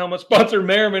 Whoever that helmet sponsor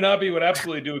may or may not be would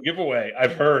absolutely do a giveaway.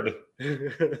 I've heard.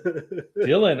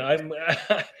 Dylan,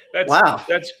 that's wow,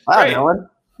 great. Dylan.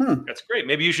 That's great.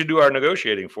 Maybe you should do our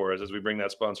negotiating for us as we bring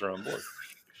that sponsor on board.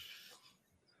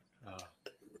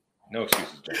 No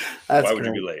excuses, John. Why would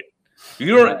you be late?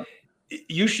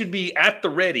 You should be at the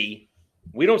ready.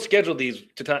 We don't schedule these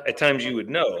at times you would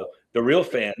know. The real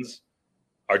fans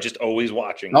are just always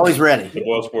watching. Always ready. The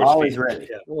Boyle Sports always feed. ready.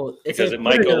 Yeah. Well, because it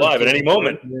might go live at any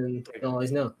moment. You don't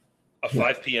always know. A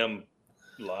 5 p.m.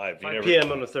 live. 5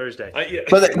 p.m. on a Thursday.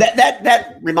 But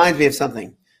that reminds me of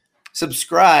something.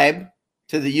 Subscribe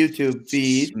to the YouTube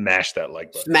feed. Smash that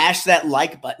like button. Smash that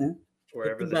like button.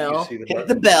 Wherever you see the button. Hit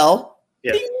the bell.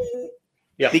 Yeah.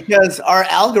 Yeah. Because our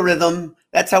algorithm,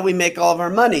 that's how we make all of our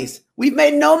monies. We've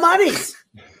made no monies.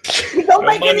 We don't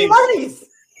make any monies.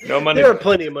 No money. There are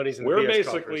plenty of monies in We're the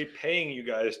basically paying you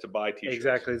guys to buy t-shirts.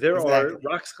 Exactly. There are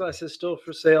Rocks glasses still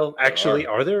for sale. Actually,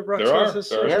 are there Rocks glasses?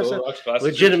 There are still Rocks glasses.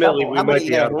 Legitimately, we might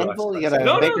be out of Rocks glasses. You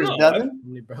got a baker's dozen?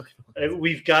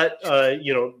 We've got,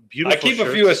 beautiful I keep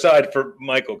a few aside for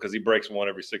Michael because he breaks one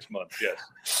every 6 months.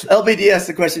 Yes. LBD asked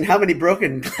the question, how many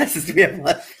broken glasses do we have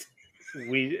left?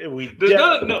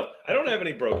 No, I don't have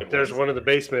any broken. There's one in the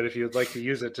basement if you'd like to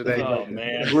use it today. Oh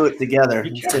man, glue it together.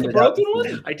 You kept the broken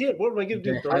one? I did. What am I going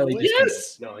to do?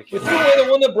 Yes. No, I can't. You threw away the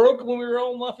one that broke when we were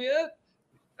all in Lafayette.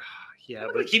 Yeah,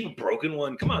 but keep a broken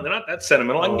one. Come on, they're not that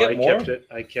sentimental. I can get more.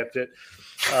 I kept it.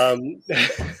 Don't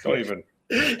even.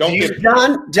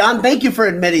 John, thank you for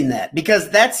admitting that because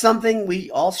that's something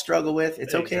we all struggle with.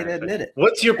 It's okay to admit it.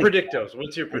 What's your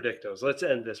predictos? Let's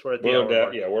end this. We're at the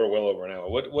hour. Yeah, we're well over an hour.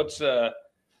 What's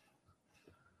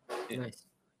nice.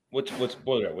 What's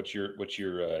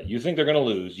your you think they're going to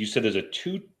lose? You said there's a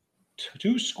two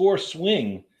score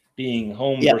swing being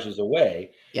home versus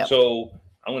away. Yep. So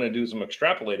I'm going to do some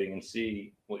extrapolating and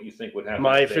see what you think would happen.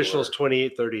 My official is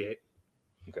 28-38.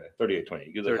 Okay,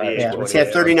 38-20. Yeah, let's say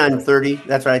 39-30.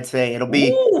 That's what I'd say. It'll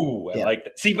be. Ooh, I like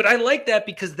that. See, but I like that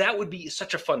because that would be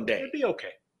such a fun day. It'd be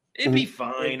okay. It'd be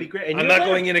fine. It'd be great. I'm not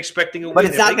going in expecting a win. But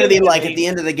it's not going to be like at the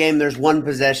end of the game, there's one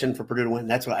possession for Purdue to win.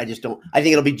 That's what I just don't. I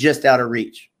think it'll be just out of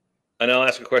reach. And I'll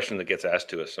ask a question that gets asked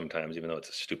to us sometimes, even though it's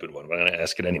a stupid one. But I'm going to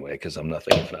ask it anyway because I'm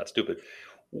nothing if not stupid.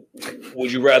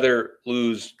 Would you rather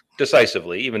lose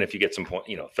decisively, even if you get some point,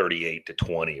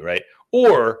 38-20, right?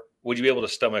 Or would you be able to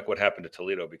stomach what happened to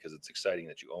Toledo because it's exciting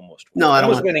that you almost won? No, I don't.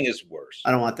 Almost winning is worse.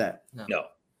 I don't want that. No.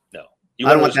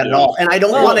 I don't want that at all, and I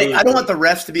don't want it. I don't want the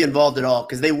refs to be involved at all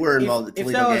because they were involved in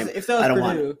the Toledo game. If that was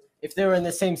Purdue, if they were in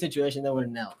the same situation, they would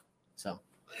have knelt. So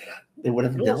they would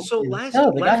have knelt. So last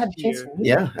year,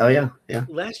 yeah. Oh yeah.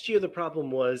 Last year, the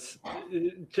problem was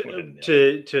to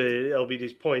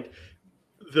LBD's point.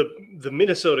 The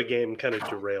Minnesota game kind of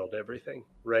derailed everything,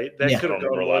 right? That could have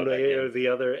gone one way or the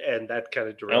other, and that kind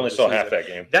of derailed. I only saw half that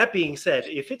game. That being said,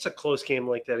 if it's a close game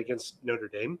like that against Notre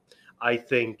Dame, I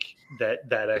think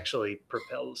that actually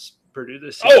propels Purdue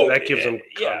this season. Oh, That gives them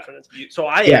yeah. confidence. So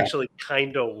I Yeah. actually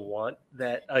kind of want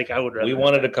that. Like I would rather. We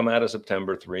wanted to come out of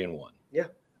September 3-1. Yeah.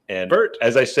 And Bert.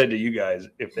 as I said to you guys,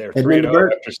 if they're Edmund 3-0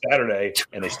 Bert. after Saturday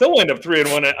and they still end up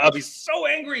 3-1, I'll be so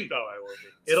angry. No, I will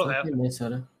be. It'll happen.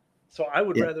 Minnesota. So I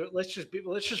would Yeah. rather let's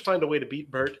just find a way to beat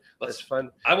Bert. That's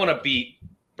fun. I want to beat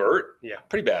Bert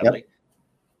pretty badly.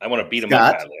 I want to beat him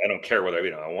Scott. up badly. I don't care whether I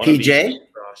beat him. I want to PJ? beat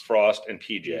Frost and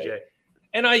PJ.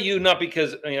 And IU, not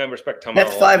because I respect Tom.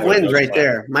 That's 5 wins right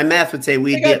there. My math would say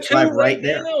we'd be at 5 right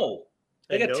there. No.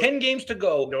 They got 10 games to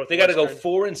go. They got to go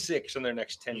 4-6 in their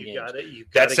next 10 games.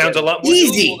 That sounds a lot more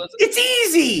easy. doable. It's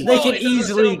easy. They can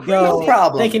easily go. No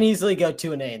problem. They can easily go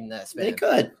 2-8 in that span. They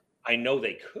could. I know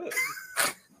they could.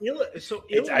 So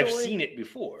I've seen it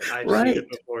before. I've Right. seen it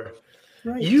before.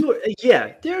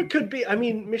 Right. There could be. I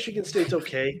mean, Michigan State's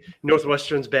okay.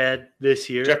 Northwestern's bad this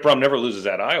year. Jeff Brom never loses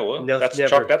at Iowa. No, That's never.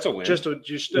 Chuck. That's a win. Just No,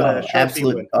 Sharpie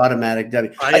absolute win. automatic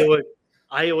W.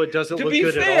 Iowa doesn't to look be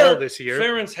good fair, at all this year.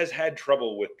 Ferentz has had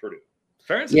trouble with Purdue.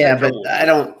 Ferentz has Yeah, had but trouble with I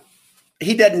don't.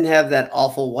 He doesn't have that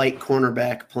awful white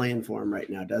cornerback playing for him right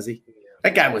now, does he?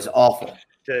 That guy was awful.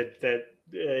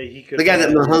 He could. The guy that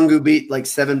Mahungu beat like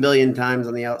 7 billion times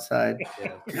on the outside.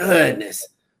 Yeah. Goodness.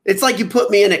 It's like you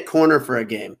put me in at corner for a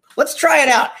game. Let's try it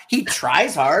out. He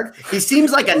tries hard. He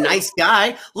seems like a nice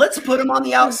guy. Let's put him on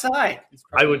the outside.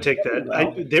 I would take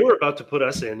that. They were about to put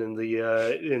us in the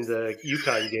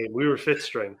UConn game. We were fifth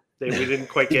string. We didn't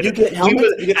quite get Did you it. get helmets?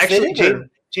 Did you get Actually, fitted, or-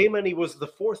 Jay Money was the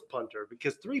fourth punter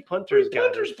because three punters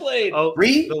got it. played. Oh,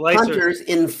 3 the lights punters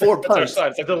in 4 That's our punts. sign.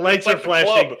 It's like The lights are the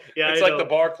flashing. club. Yeah, It's I like know. the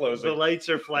bar closing. The lights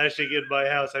are flashing in my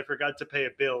house. I forgot to pay a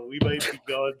bill. We might be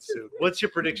gone soon. What's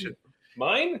your prediction?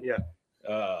 Mine? Yeah.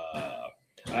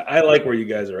 I like where you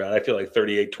guys are at. I feel like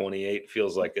 38-28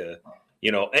 feels like a,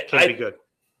 Can be good.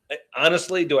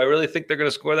 honestly, do I really think they're going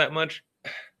to score that much?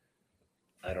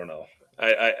 I don't know.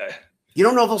 You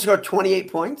don't know if they'll score 28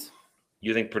 points?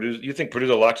 You think Purdue's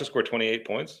a lock to score 28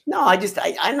 points? No,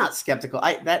 I'm not skeptical.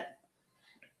 I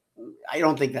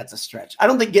don't think that's a stretch. I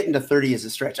don't think getting to 30 is a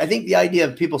stretch. I think the idea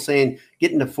of people saying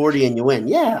getting to 40 and you win.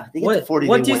 Yeah. They get to 40.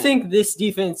 What do you think this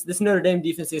Notre Dame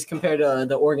defense is compared to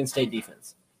the Oregon State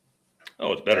defense?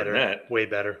 Oh, it's better than that. Way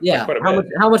better. Yeah. quite a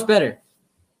bit. How much better?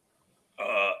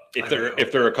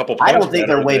 If they're a couple I points don't think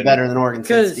they're way than- better than Oregon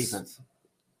State's Because- defense.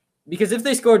 Because if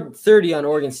they scored 30 on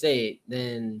Oregon State,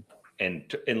 then And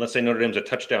let's say Notre Dame's a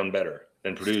touchdown better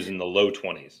than Purdue's in the low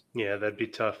 20s. Yeah, that'd be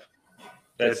tough.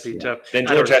 That's, That'd be tough. then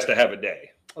I George don't- has to have a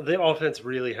day. The offense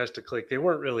really has to click. They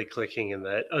weren't really clicking in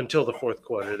that until the fourth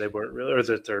quarter. They weren't really, or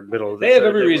the third, middle of the They have third,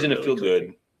 every weren't reason to really feel clicking.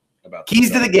 good about Keys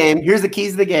to the themselves. game. Here's the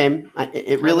keys to the game.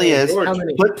 It really is. How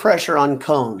many? Put pressure on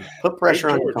Cone. Put pressure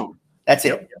on George. Cone. That's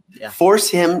it. Yeah. Force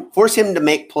him to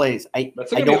make plays. I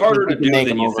That's I gonna be don't harder think to you can do make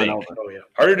than them you over and think. over. Oh yeah.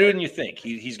 Harder to do than you think.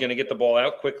 He's going to get the ball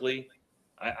out quickly.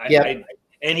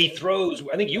 And he throws.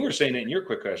 I think you were saying it in your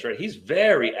quick question, right? He's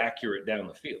very accurate down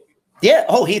the field. Yeah.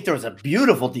 Oh, he throws a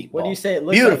beautiful deep ball. what do you say it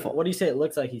looks Beautiful. like? What do you say it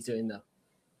looks like he's doing though?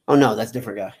 Oh no, that's a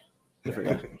different guy.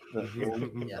 Different guy.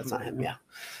 Yeah, that's not him. Yeah.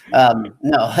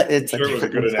 No, it's I'm sure it was a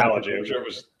good it's analogy. I'm sure it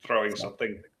was throwing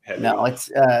something heavy. No, it's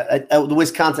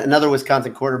another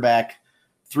Wisconsin quarterback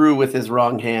threw with his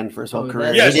wrong hand for his whole Oh,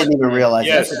 career. yes. He didn't even realize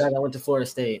Yes. That's the guy that went to Florida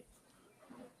State.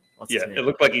 What's his Yeah, name? it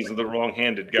looked like he's the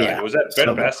wrong-handed guy. Yeah. Was that Ben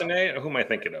So- Bassinet? Who am I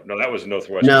thinking of? No, that was that.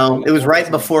 Northwestern. No, it was right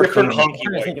before Different Cone. I'm honky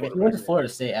trying to white think of it. He went to quarterback. Florida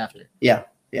State after.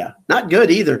 Yeah, not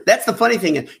good either. That's the funny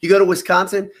thing. You go to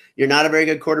Wisconsin, you're not a very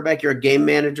good quarterback. You're a game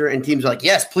manager, and teams are like,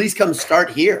 "Yes, please come start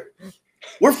here."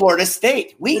 We're Florida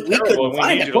State. We terrible, couldn't and we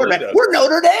find need a you to lead quarterback. us. We're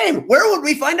Notre Dame. Where would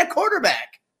we find a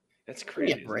quarterback? That's Give me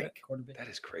crazy. a isn't break. it? Quarterback. That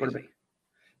is crazy. Quarterback.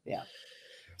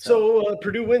 So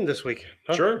Purdue win this week.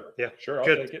 Huh? Sure. Yeah. Sure. I'll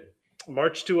Good. take it.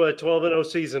 March to a 12-0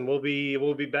 season. We'll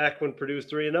be back when Purdue's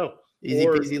 3-0. Easy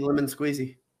Or- peasy lemon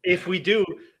squeezy. If we do,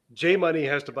 Jay Money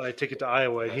has to buy a ticket to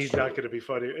Iowa, and he's not going to be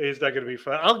funny. He's not going to be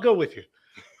fun. I'll go with you.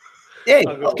 Hey,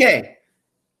 I'll go. okay.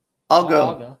 I'll I'll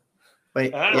go. go.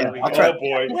 Wait, Ah, yeah, we I'll go. try. Oh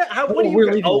boy. What do you We're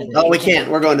guys- leaving that Oh, day. we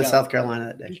can't. We're going to Yeah. South Carolina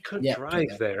that day. He couldn't Yeah, drive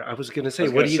yeah. there. I was going to say,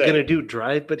 was what are gonna you say. going to do?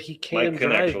 Drive? But he can Mike can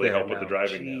drive actually there help with the now.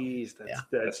 driving now. Jeez, Yeah.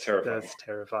 That's terrifying. That's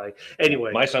terrifying.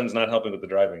 Anyway, My son's not helping with the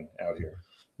driving out here.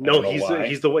 no, don't know he's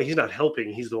why. the one. He's not helping.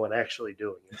 He's the one actually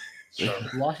doing it. So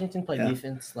Washington played Yeah.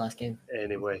 defense last game.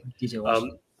 anyway, DJ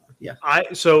Washington.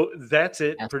 So that's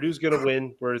it. Yeah. Purdue's going to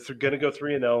win. We're going to go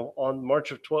 3-0 on March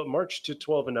to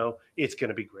 12-0. It's going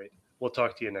to be great. We'll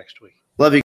talk to you next week.